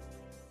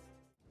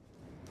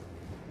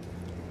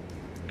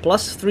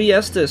 +3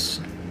 Estus.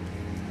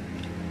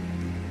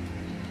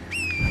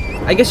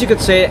 I guess you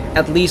could say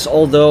at least,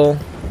 although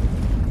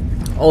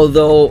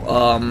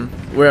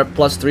we're at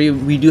 +3,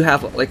 we do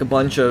have like a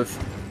bunch of,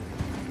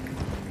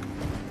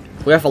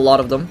 we have a lot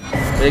of them.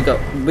 We got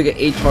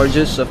 8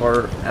 charges of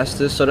our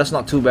Estus, so that's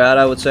not too bad,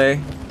 I would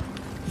say.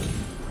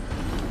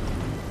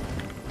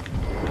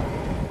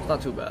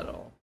 not too bad at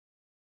all.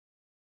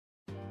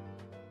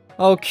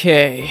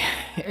 Okay,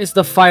 it's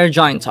the fire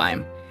giant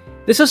time.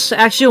 This is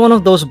actually one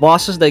of those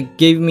bosses that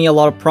gave me a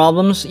lot of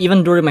problems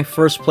even during my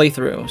first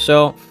playthrough.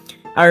 So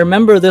I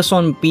remember this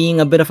one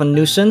being a bit of a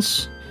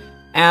nuisance,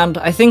 and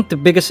I think the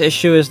biggest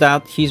issue is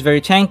that he's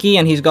very tanky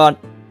and he's got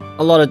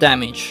a lot of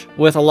damage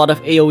with a lot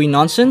of AoE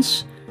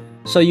nonsense.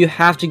 So you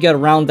have to get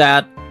around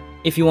that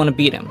if you want to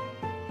beat him.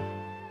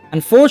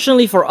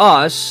 Unfortunately for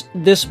us,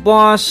 this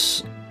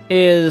boss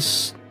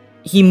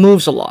he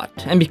moves a lot,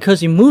 and because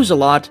he moves a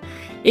lot,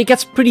 it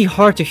gets pretty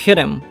hard to hit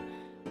him.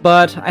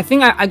 But I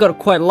think I got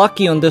quite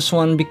lucky on this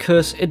one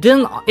because it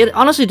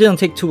honestly didn't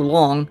take too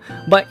long,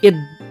 but it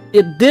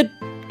did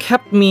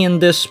kept me in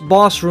this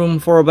boss room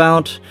for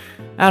about,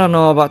 I don't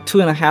know, about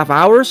 2.5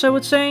 hours, I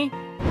would say.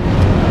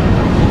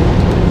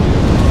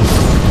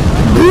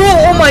 Bro,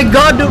 oh my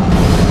god, dude.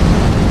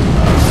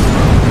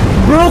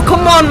 Bro,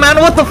 come on, man,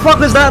 what the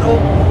fuck is that?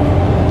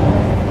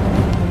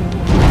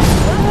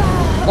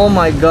 Oh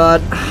my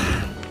god.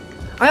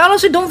 I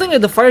honestly don't think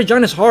that the fire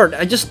giant is hard.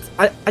 I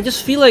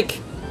just feel like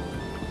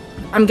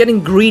I'm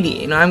getting greedy,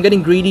 you know, I'm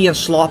getting greedy and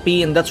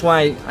sloppy, and that's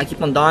why I keep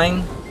on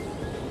dying.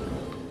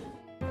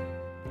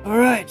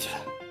 Alright.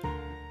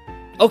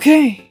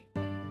 Okay.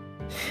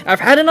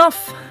 I've had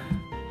enough.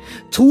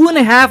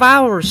 2.5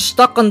 hours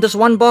stuck on this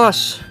one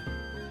boss.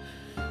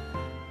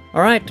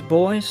 Alright,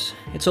 boys.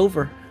 It's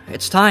over.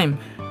 It's time.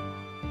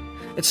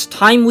 It's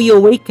time we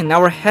awaken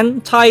our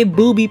hentai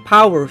booby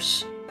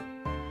powers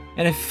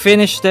and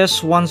finish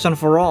this once and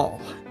for all.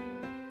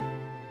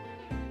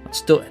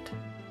 Let's do it.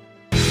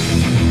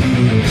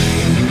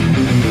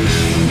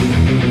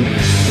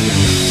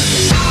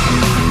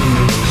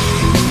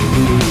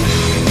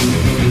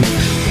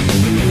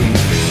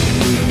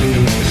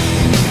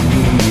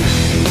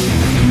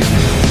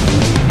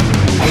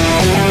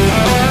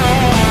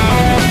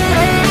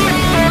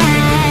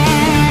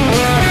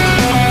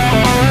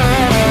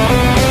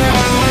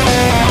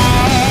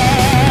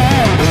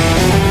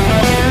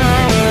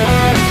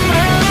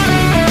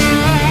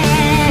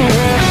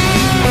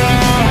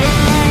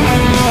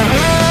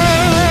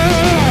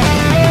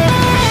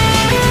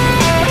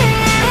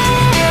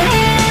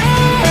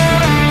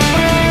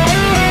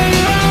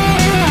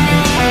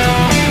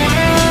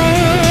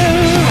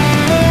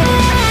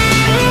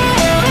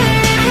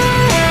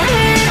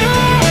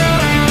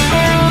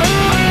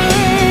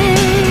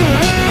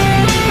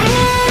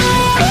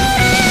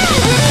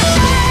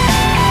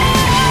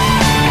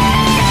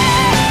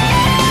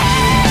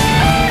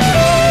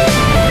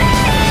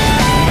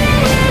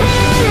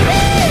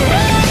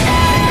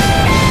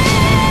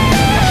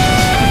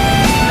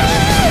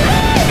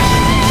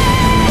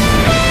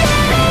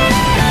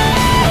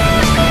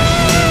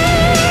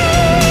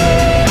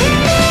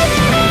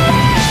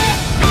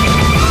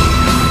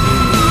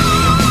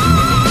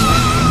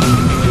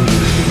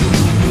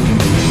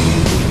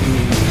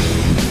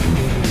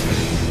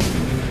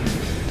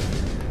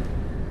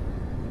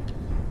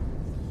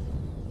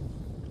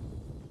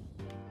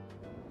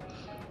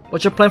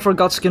 What's your plan for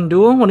Godskin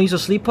Duo? Wanna use a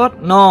sleep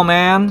pot? No,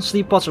 man.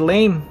 Sleep pots are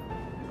lame.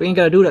 We ain't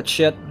gonna do that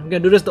shit. We're gonna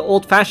do this the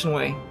old-fashioned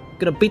way. We're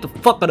gonna beat the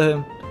fuck out of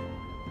him.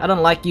 I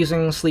don't like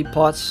using sleep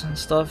pots and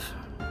stuff.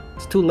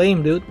 It's too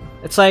lame, dude.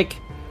 It's like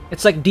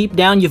deep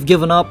down you've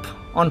given up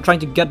on trying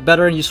to get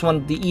better and you just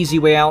want the easy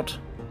way out.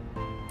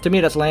 To me,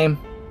 that's lame.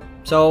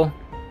 So,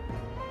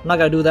 I'm not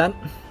gonna do that.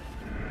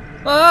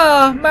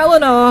 Ah,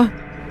 Melina!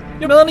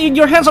 Melina,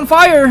 your hand's on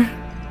fire!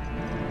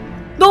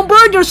 Don't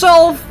burn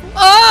yourself!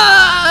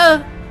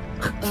 Ah!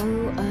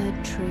 O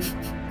Erd Tree,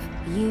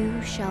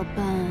 you shall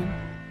burn.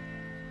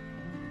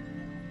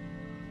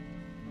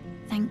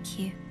 Thank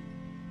you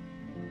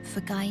for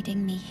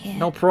guiding me here.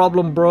 No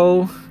problem,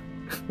 bro.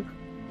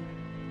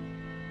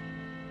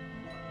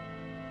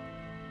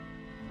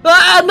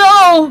 Ah,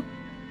 no!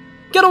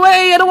 Get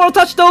away! I don't want to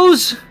touch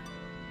those!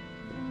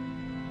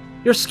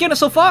 Your skin is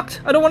so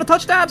fucked! I don't want to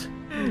touch that!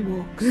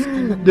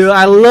 Dude,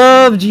 I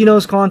love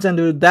Gino's content,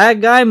 dude. That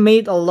guy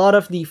made a lot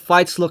of the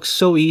fights look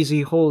so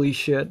easy. Holy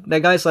shit.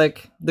 That guy's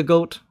like the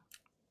GOAT.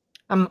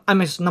 I'm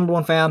his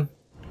 #1 fan.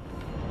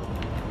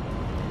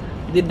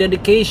 The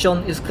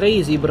dedication is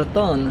crazy,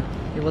 Breton.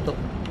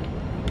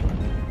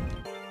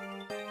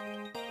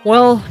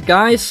 Well,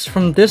 guys,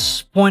 from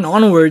this point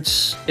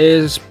onwards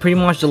is pretty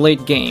much the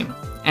late game.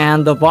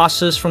 And the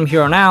bosses from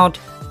here on out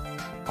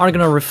are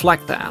gonna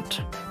reflect that,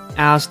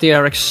 as they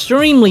are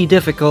extremely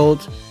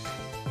difficult,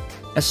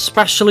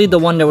 especially the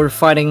one that we're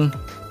fighting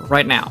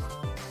right now.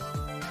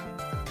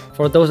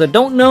 For those that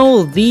don't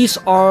know, these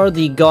are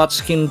the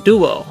Godskin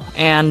Duo,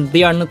 and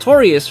they are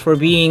notorious for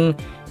being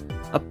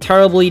a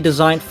terribly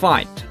designed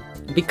fight.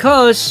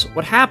 Because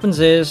what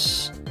happens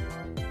is,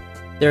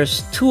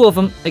 there's 2 of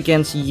them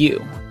against you,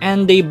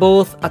 and they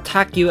both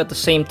attack you at the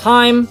same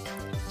time,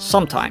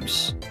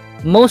 sometimes.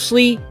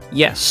 Mostly,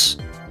 yes.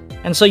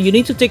 And so you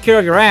need to take care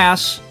of your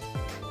ass,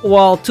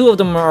 while 2 of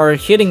them are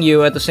hitting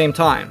you at the same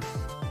time.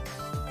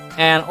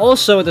 And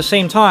also at the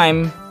same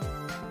time,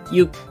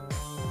 you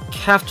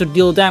have to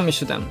deal damage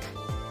to them.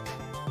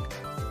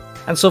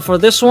 And so for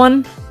this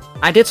one,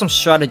 I did some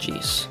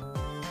strategies.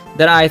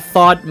 that I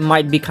thought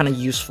might be kind of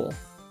useful.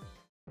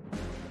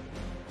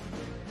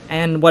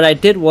 And what I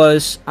did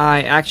was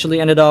I actually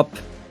ended up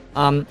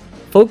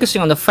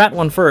focusing on the fat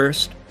one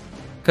first,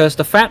 because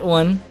the fat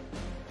one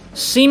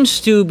seems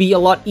to be a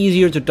lot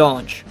easier to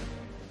dodge,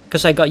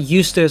 because I got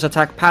used to his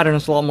attack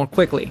patterns a lot more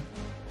quickly.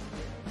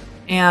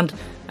 And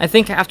I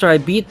think after I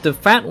beat the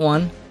fat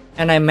one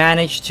and I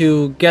managed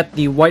to get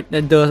the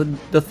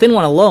thin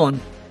one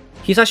alone,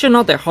 he's actually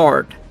not that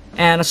hard.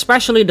 And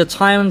especially the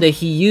time that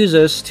he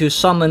uses to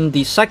summon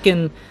the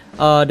second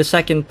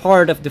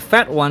part of the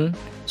fat one.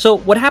 So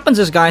what happens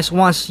is, guys,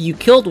 once you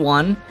killed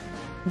one,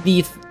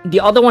 the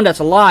other one that's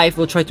alive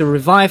will try to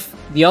revive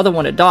the other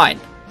one that died,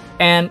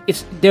 and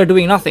they're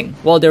doing nothing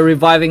while they're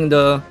reviving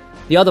the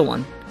other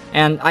one.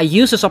 And I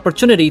use this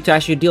opportunity to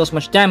actually deal as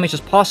much damage as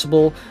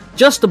possible,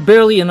 just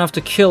barely enough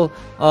to kill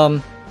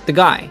the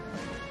guy.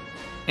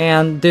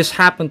 And this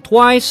happened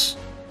twice.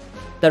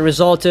 That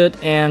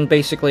resulted in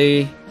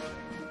basically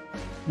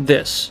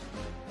this.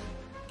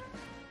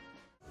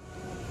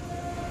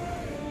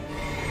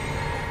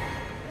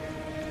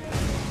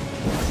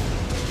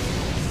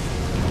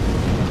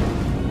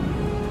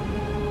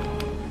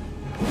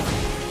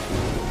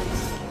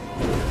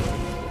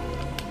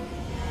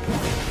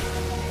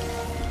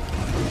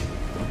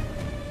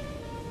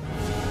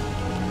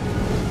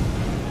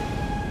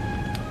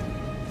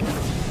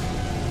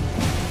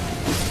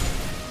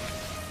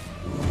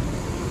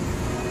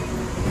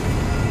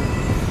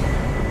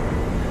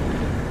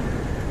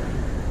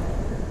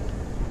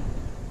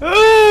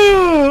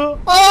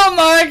 Oh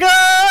my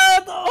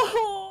god!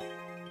 Oh.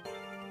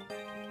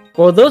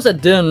 For those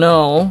that didn't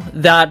know,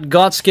 that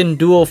Godskin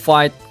duo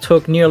fight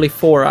took nearly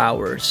 4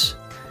 hours.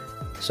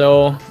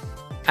 So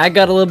I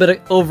got a little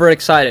bit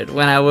overexcited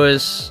when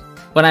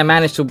I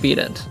managed to beat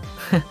it.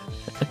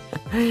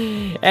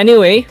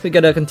 Anyway, we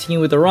gotta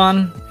continue with the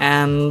run,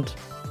 and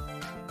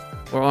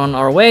we're on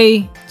our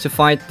way to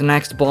fight the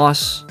next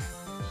boss,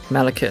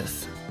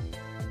 Malekith.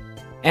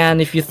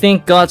 And if you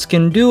think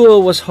Godskin duo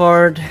was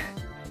hard,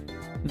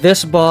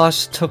 this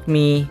boss took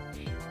me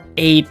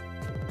 8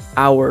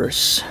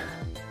 hours.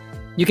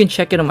 You can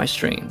check it on my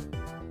stream.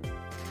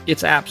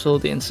 It's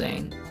absolutely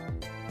insane.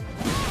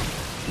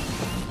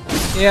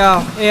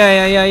 Yeah.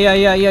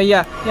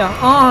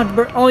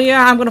 Oh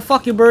yeah, I'm gonna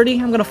fuck you, birdie.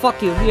 I'm gonna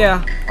fuck you.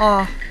 Yeah.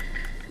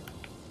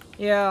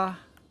 Yeah.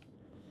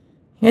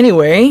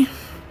 Anyway,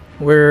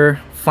 we're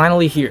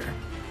finally here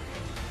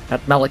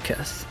at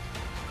Malekith.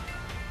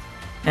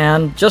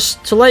 And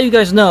just to let you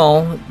guys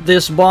know,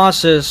 this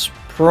boss is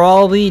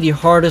probably the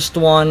hardest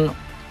one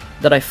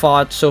that I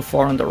fought so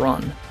far on the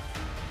run.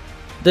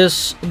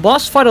 This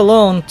boss fight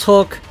alone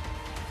took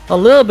a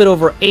little bit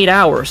over 8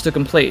 hours to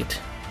complete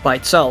by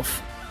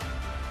itself.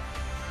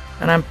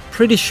 And I'm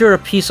pretty sure a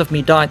piece of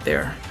me died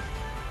there.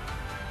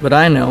 But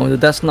I know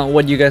that that's not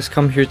what you guys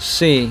come here to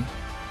see.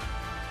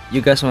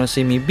 You guys want to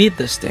see me beat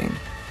this thing.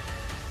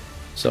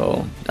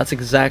 So that's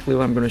exactly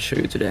what I'm going to show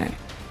you today.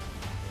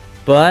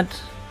 But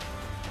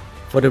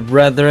for the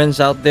brethrens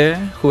out there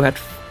who had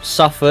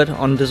suffered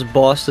on this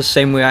boss the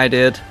same way I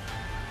did,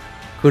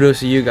 kudos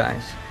to you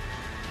guys.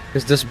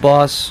 Because this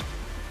boss,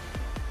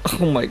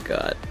 oh my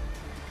god.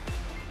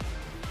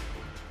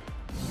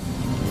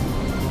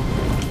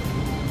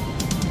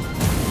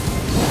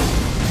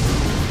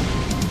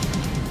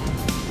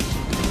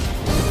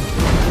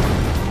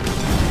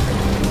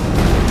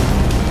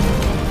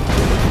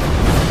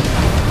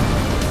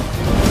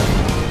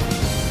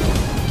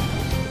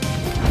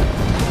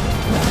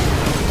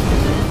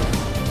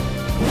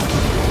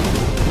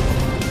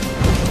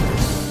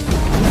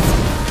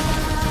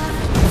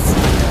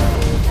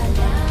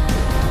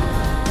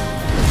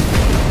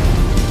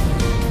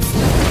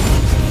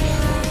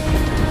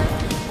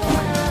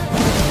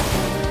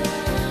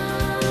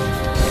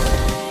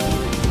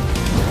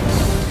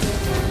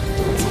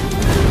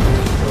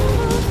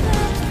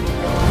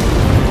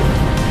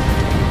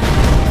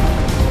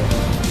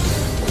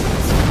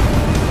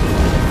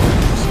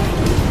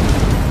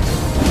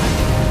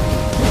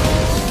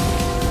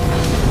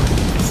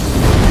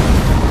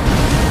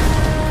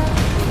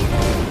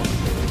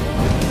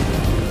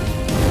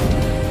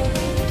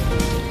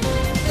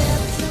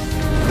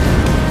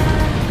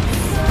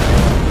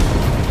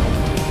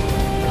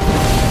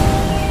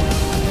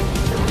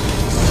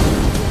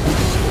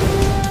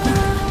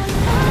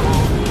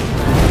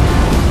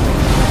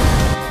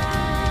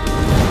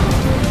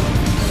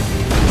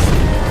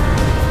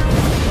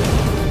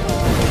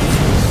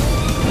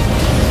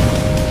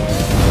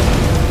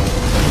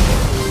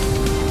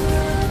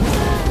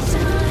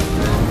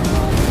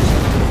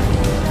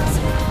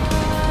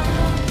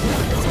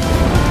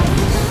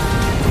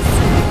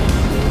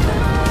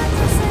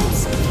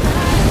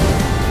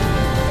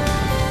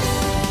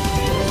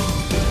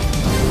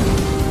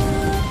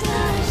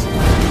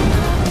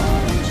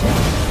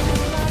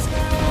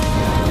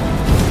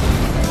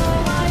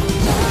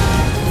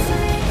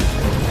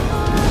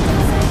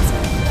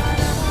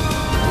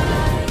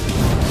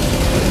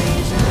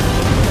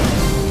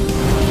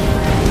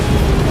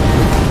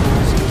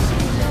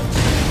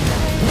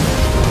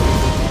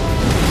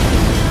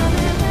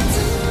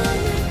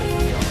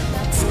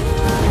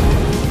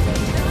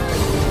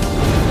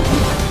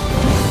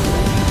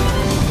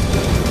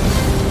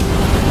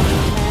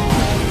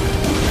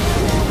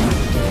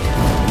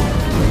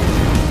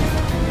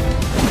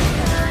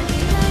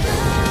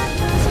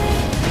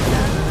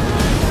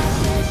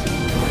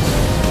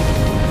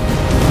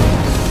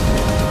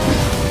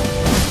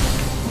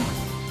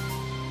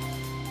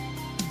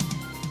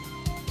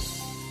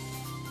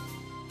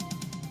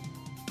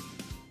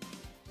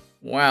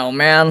 Wow,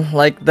 man,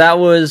 like that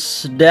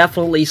was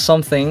definitely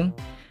something.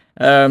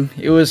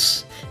 It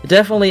was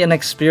definitely an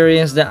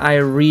experience that I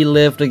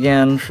relived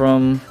again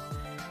from,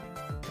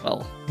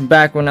 well,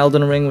 back when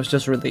Elden Ring was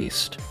just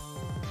released.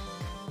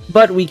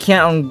 But we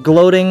can't on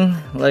gloating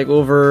like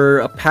over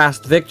a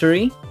past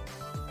victory.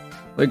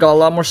 We got a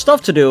lot more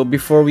stuff to do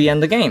before we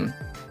end the game.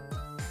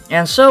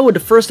 And so the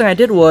first thing I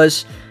did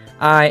was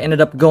I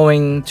ended up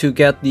going to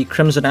get the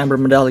Crimson Amber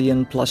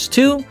Medallion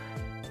 +2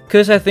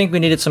 because I think we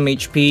needed some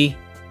HP.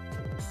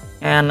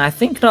 And I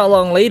think not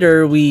long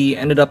later we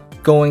ended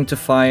up going to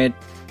fight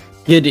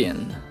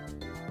Gideon,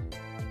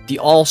 the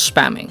all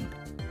spamming.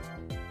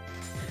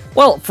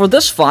 Well, for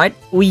this fight,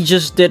 we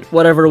just did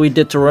whatever we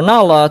did to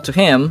Renala to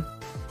him,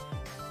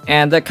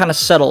 and that kind of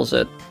settles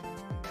it.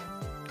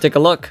 Take a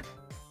look.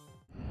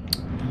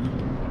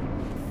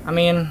 I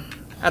mean,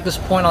 at this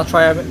point, I'll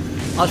try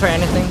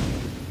anything.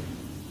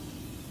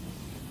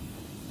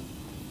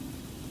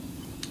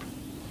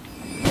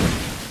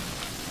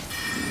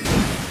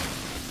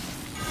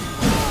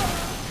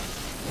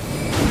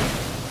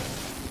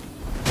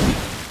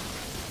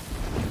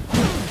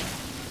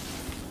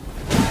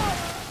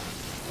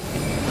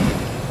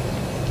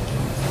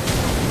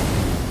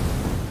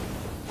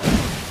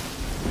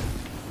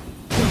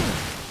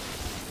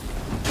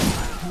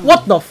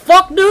 What the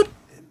fuck, dude?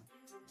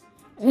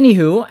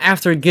 Anywho,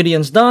 after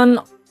Gideon's done,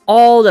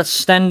 all that's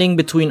standing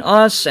between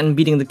us and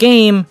beating the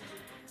game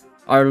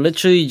are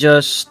literally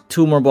just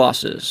 2 more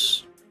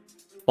bosses.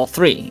 Well,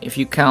 3, if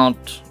you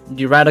count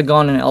the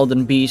Radagon and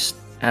Elden Beast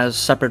as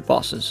separate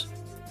bosses.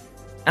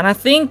 And I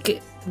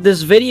think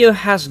this video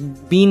has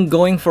been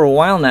going for a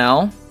while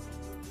now.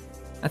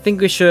 I think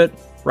we should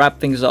wrap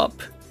things up.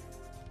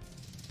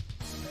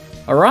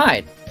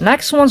 Alright,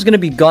 next one's gonna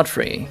be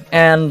Godfrey,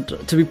 and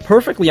to be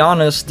perfectly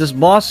honest, this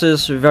boss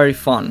is very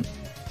fun.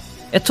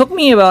 It took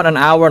me about an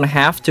hour and a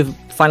half to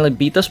finally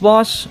beat this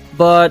boss,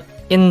 but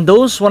in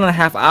those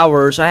 1.5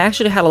 hours, I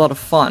actually had a lot of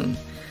fun.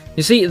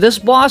 You see, this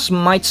boss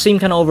might seem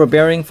kind of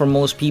overbearing for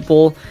most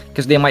people,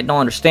 because they might not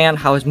understand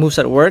how his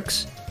moveset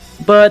works,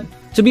 but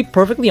to be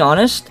perfectly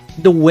honest,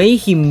 the way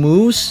he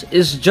moves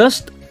is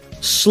just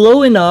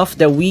slow enough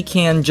that we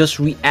can just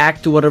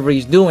react to whatever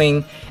he's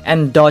doing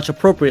and dodge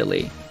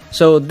appropriately.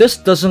 So this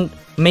doesn't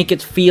make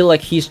it feel like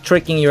he's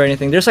tricking you or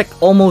anything. There's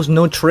like almost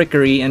no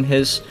trickery in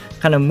his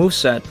kind of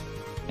moveset.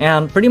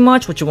 And pretty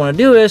much what you want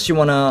to do is you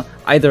want to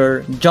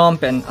either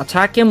jump and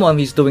attack him while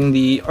he's doing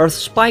the Earth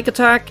Spike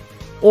attack,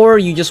 or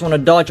you just want to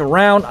dodge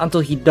around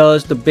until he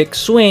does the big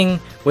swing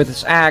with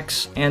his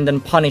axe and then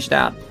punish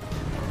that.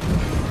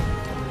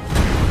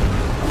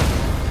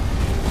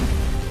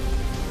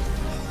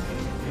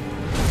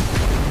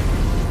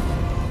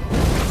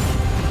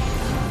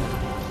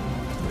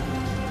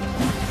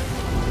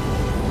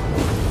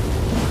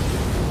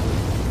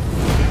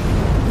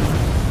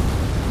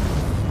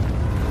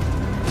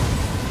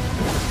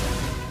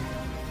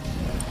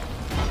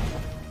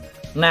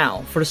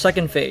 Now, for the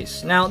second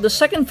phase. Now, the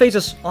second phase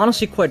is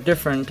honestly quite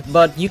different,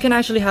 but you can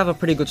actually have a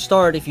pretty good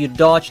start if you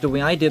dodge the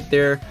way I did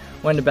there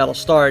when the battle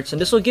starts,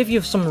 and this will give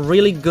you some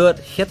really good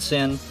hits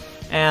in.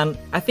 And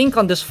I think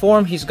on this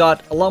form he's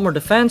got a lot more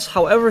defense,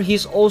 however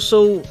he's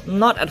also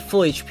not at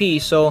full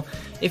HP, so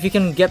if you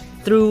can get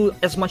through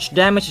as much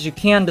damage as you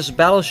can, this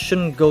battle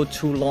shouldn't go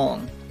too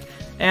long.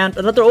 And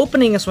another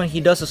opening is when he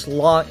does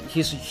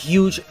his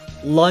huge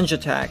lunge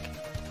attack.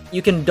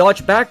 You can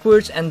dodge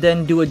backwards and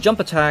then do a jump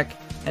attack,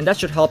 and that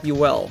should help you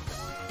well.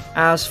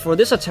 As for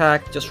this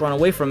attack, just run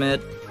away from it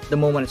the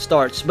moment it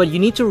starts, but you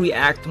need to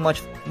react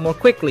much more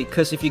quickly,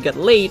 because if you get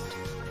late,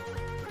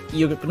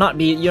 you're not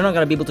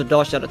gonna be able to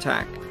dodge that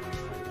attack.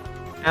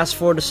 As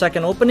for the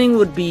second opening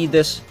would be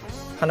this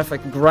kind of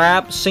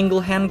like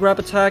single hand grab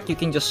attack. You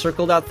can just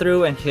circle that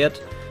through and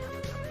hit.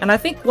 And I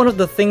think one of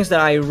the things that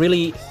I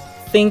really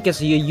think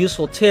is a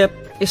useful tip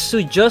is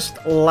to just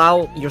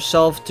allow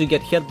yourself to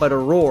get hit by the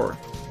roar,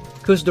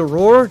 because the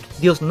roar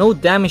deals no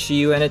damage to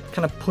you and it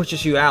kind of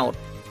pushes you out.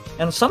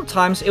 And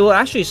sometimes it will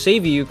actually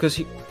save you,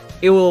 because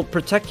it will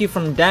protect you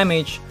from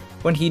damage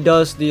when he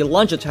does the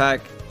lunge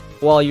attack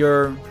while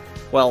you're,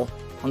 well,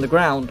 on the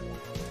ground.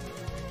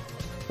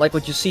 Like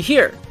what you see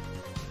here.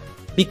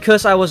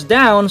 Because I was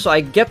down, so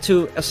I get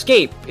to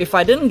escape. If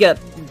I didn't get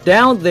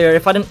down there,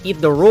 if I didn't eat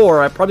the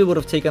roar, I probably would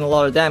have taken a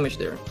lot of damage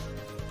there.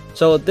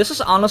 So this is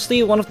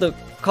honestly one of the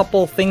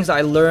couple things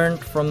I learned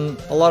from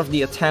a lot of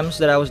the attempts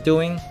that I was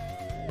doing.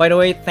 By the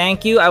way,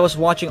 thank you. I was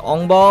watching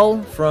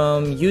Ongbal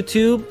from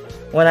YouTube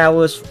when I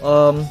was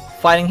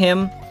fighting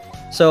him.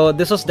 So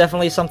this was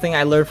definitely something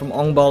I learned from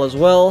Ongbal as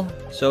well.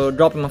 So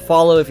drop him a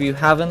follow if you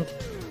haven't.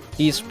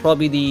 He's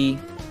probably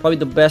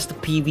the best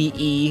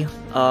PvE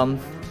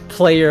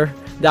player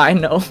that I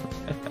know.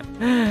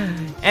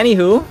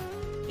 Anywho,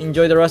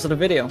 enjoy the rest of the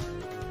video.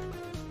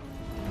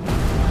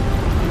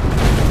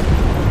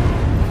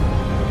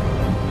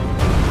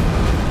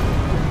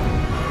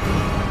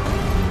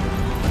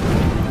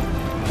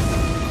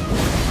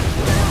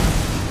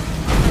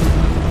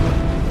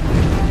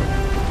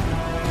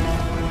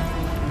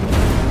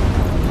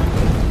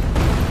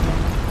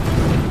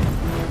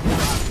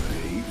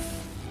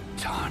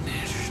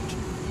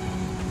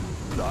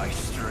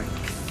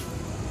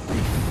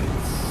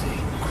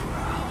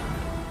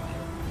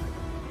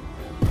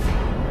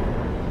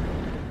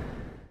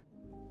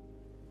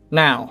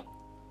 Now,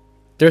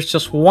 there's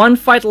just one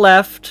fight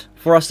left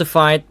for us to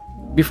fight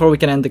before we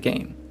can end the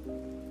game.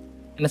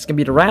 And it's gonna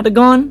be the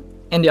Radagon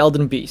and the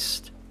Elden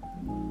Beast.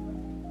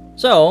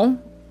 So,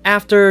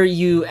 after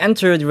you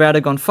enter the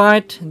Radagon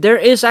fight, there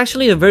is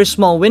actually a very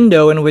small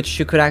window in which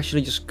you could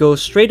actually just go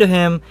straight to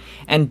him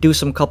and do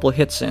some couple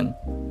hits in.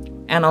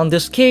 And on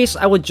this case,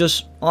 I would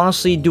just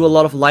honestly do a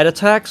lot of light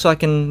attack so I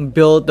can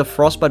build the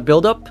Frostbite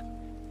build-up.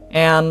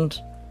 And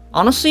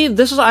honestly,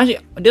 this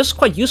is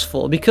quite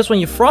useful because when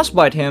you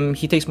Frostbite him,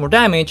 he takes more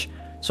damage,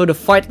 so the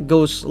fight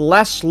goes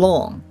less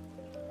long.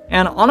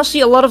 And honestly,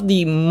 a lot of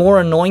the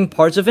more annoying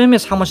parts of him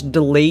is how much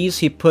delays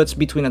he puts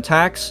between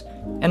attacks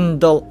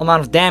and the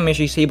amount of damage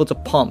he's able to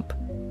pump.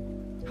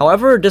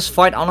 However, this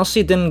fight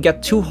honestly didn't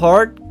get too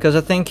hard because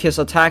I think his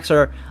attacks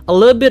are a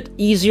little bit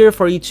easier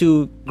for you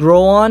to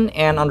grow on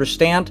and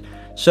understand,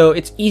 so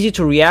it's easy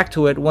to react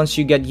to it once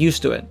you get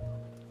used to it.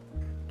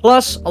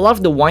 Plus, a lot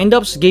of the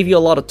wind-ups gave you a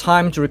lot of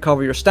time to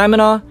recover your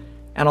stamina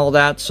and all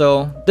that,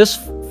 so this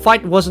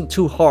fight wasn't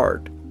too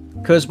hard.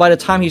 Because by the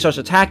time he starts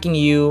attacking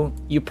you,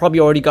 you probably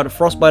already got a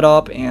Frostbite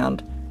up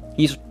and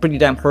he's pretty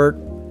damn hurt.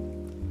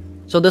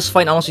 So this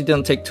fight honestly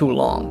didn't take too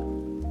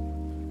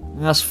long.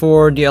 As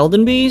for the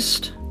Elden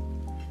Beast,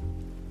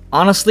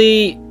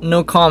 honestly,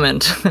 no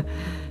comment.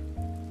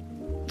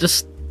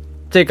 Just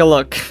take a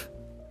look.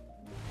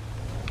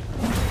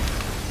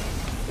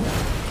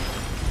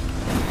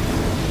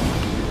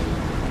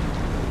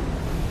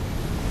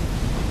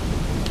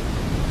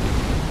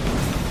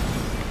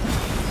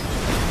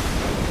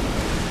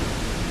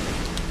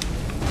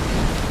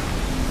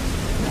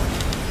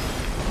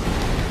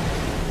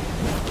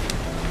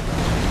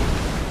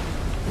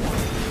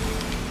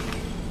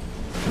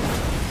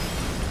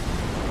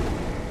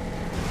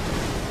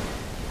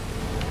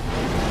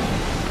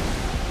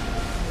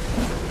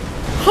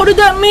 How did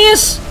that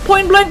miss?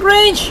 Point blank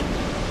range?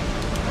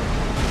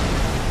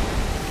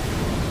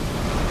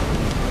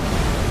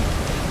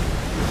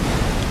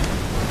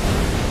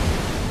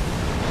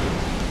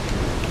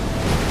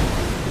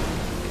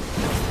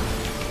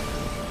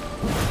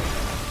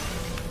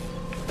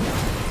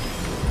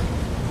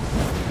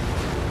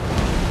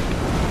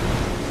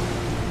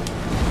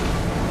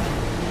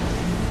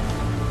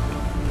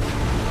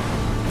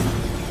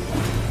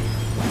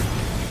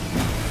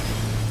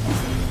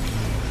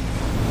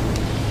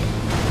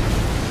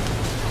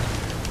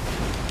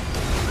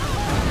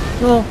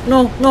 No,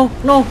 no, no,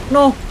 no,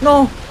 no,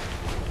 no.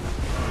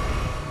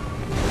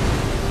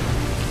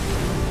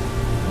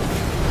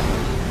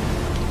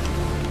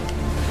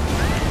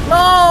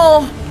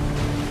 No!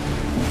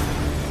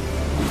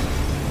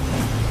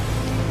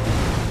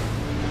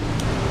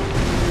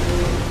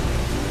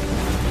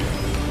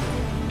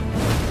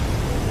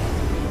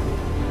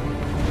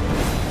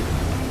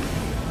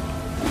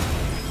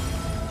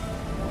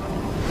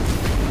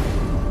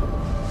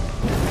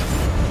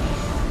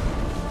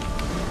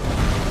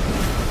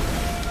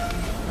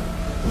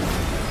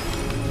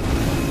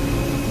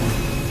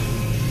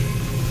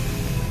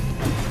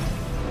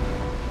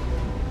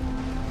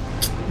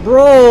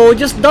 Bro,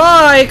 just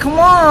die! Come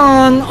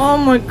on! Oh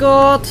my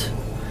god!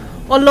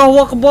 Allahu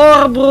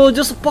Akbar, bro!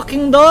 Just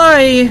fucking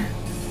die!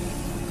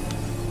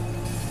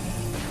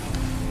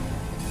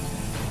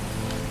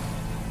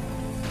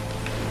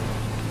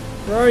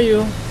 Where are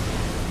you?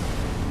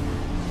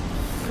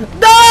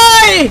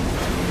 Die!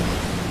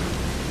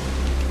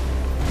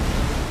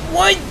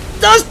 Why?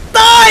 Just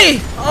die!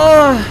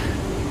 Oh.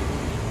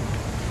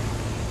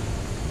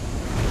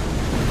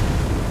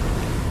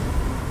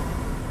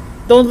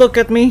 Don't look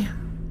at me.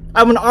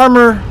 I'm an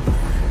armor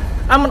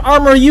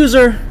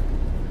user.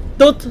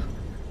 Don't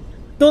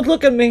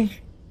look at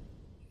me.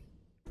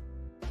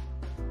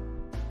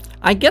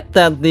 I get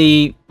that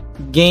the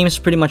game's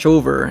pretty much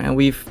over and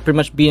we've pretty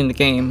much beaten the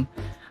game,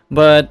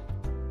 but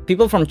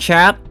people from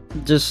chat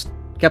just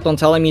kept on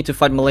telling me to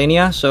fight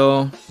Malenia,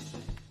 so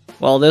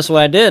well, this is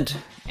what I did.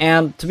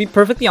 And to be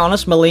perfectly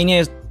honest, Malenia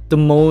is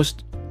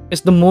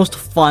the most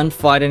fun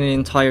fight in the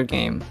entire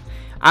game.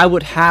 I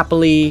would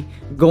happily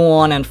go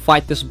on and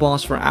fight this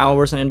boss for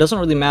hours, and it doesn't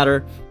really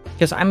matter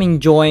because I'm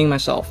enjoying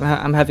myself.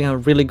 I'm having a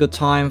really good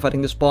time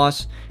fighting this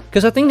boss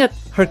because I think that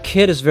her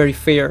kit is very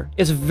fair.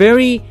 It's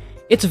very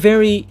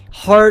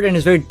hard and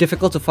it's very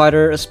difficult to fight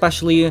her,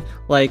 especially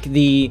like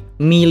the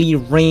melee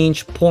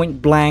range point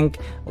blank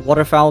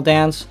waterfowl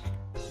dance.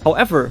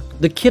 However,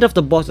 the kit of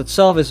the boss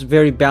itself is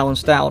very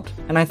balanced out,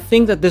 and I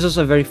think that this is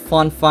a very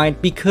fun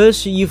fight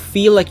because you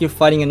feel like you're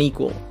fighting an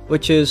equal,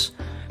 which is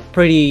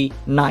pretty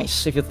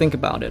nice if you think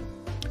about it.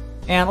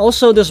 And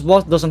also, this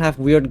boss doesn't have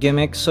weird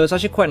gimmicks, so it's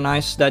actually quite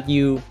nice that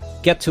you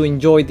get to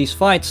enjoy these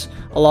fights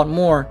a lot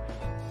more.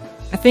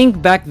 I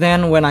think back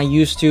then when I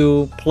used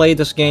to play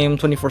this game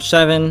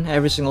 24/7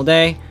 every single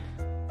day,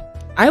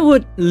 I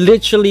would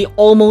literally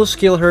almost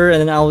kill her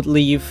and then I would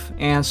leave,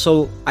 and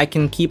so I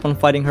can keep on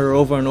fighting her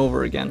over and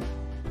over again.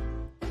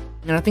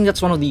 And I think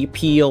that's one of the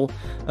appeal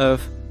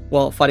of,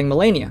 well, fighting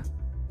Malenia.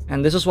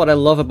 And this is what I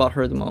love about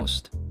her the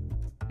most.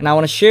 And I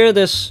want to share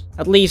this,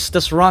 at least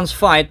this run's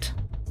fight,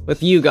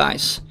 with you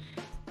guys.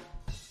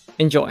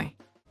 Enjoy.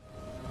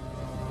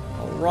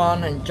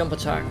 run and jump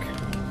attack.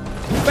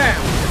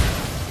 Bam!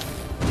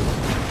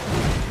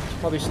 It's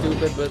probably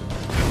stupid, but...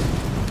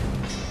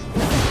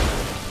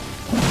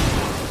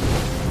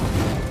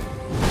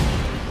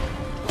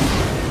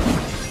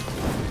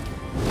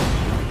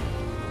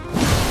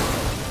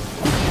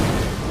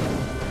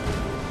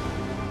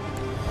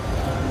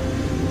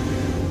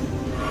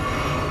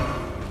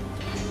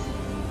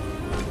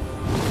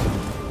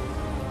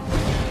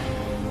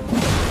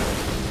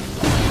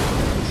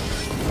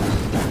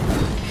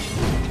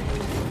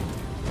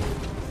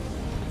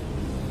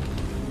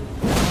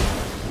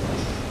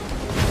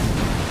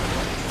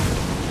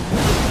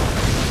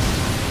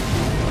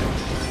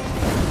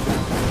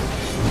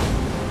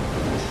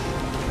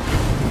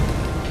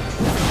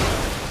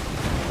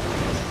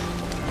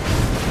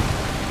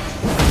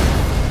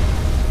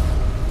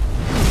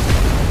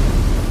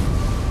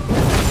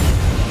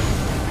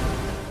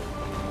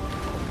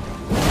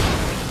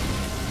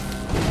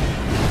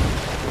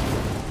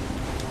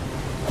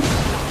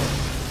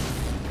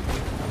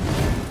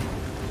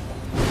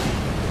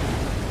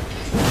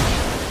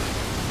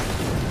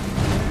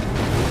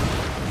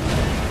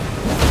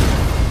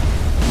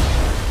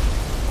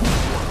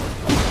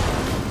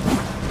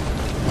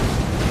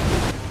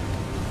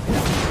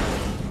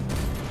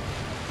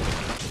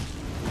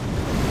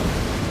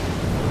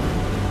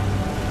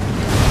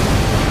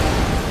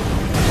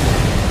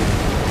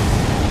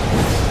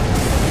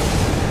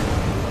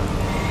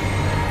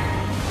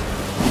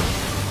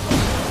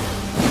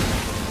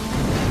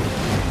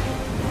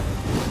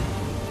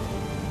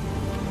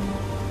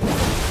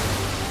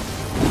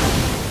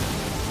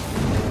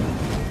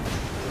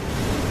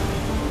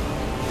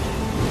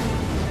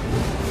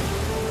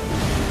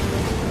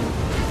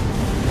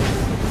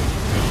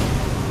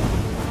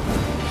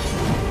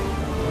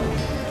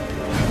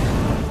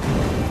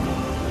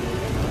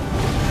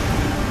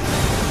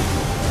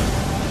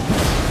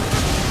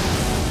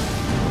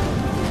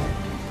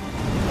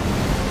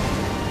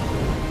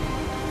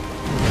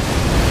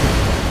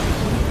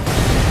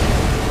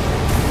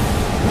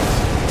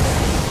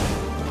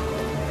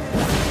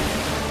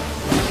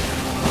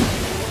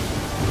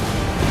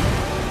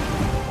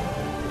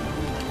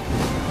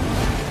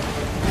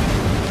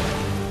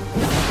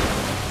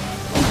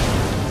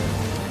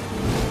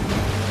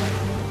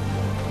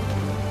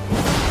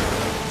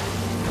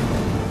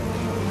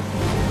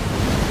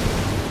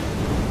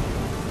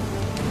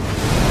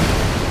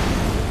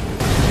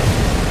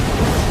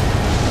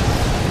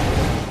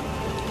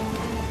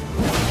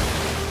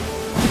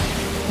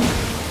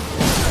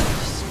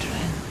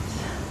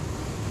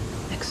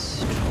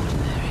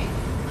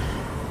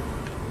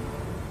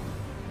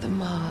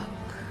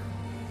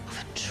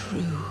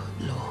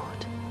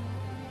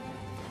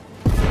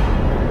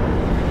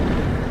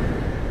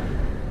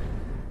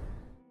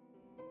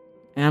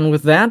 And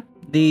with that,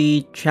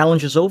 the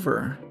challenge is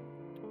over.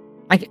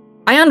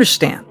 I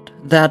understand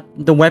that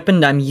the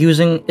weapon that I'm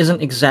using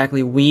isn't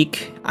exactly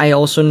weak. I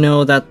also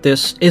know that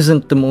this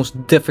isn't the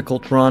most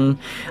difficult run.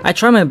 I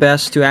try my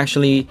best to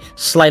actually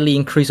slightly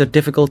increase the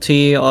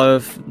difficulty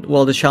of,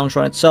 well, the challenge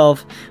run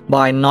itself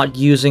by not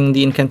using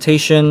the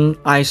incantation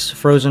Ice,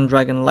 Frozen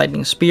Dragon,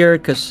 Lightning Spear,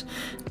 because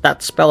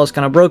that spell is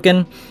kind of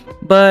broken.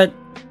 But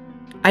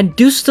I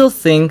do still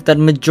think that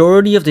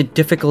majority of the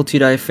difficulty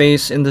that I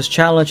face in this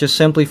challenge is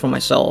simply for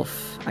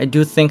myself. I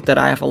do think that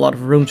I have a lot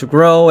of room to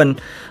grow and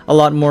a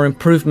lot more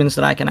improvements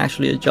that I can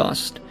actually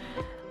adjust.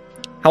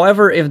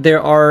 However, if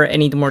there are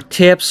any more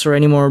tips or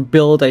any more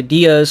build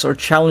ideas or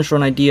challenge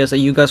run ideas that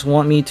you guys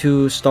want me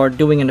to start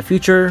doing in the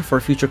future for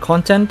future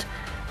content,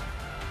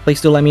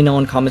 please do let me know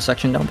in the comment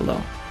section down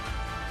below.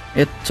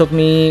 It took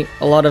me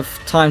a lot of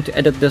time to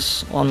edit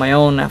this on my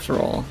own after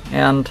all,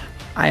 and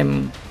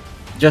I'm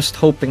just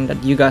hoping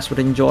that you guys would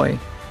enjoy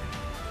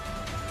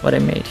what I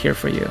made here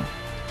for you.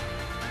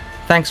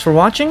 Thanks for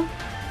watching.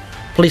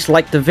 Please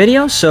like the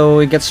video so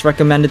it gets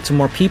recommended to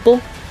more people.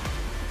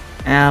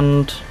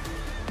 And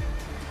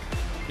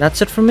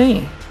that's it for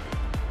me.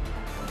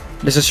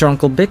 This is your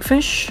Uncle Big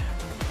Fish,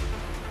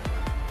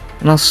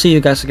 and I'll see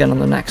you guys again on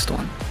the next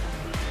one.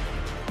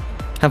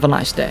 Have a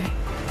nice day.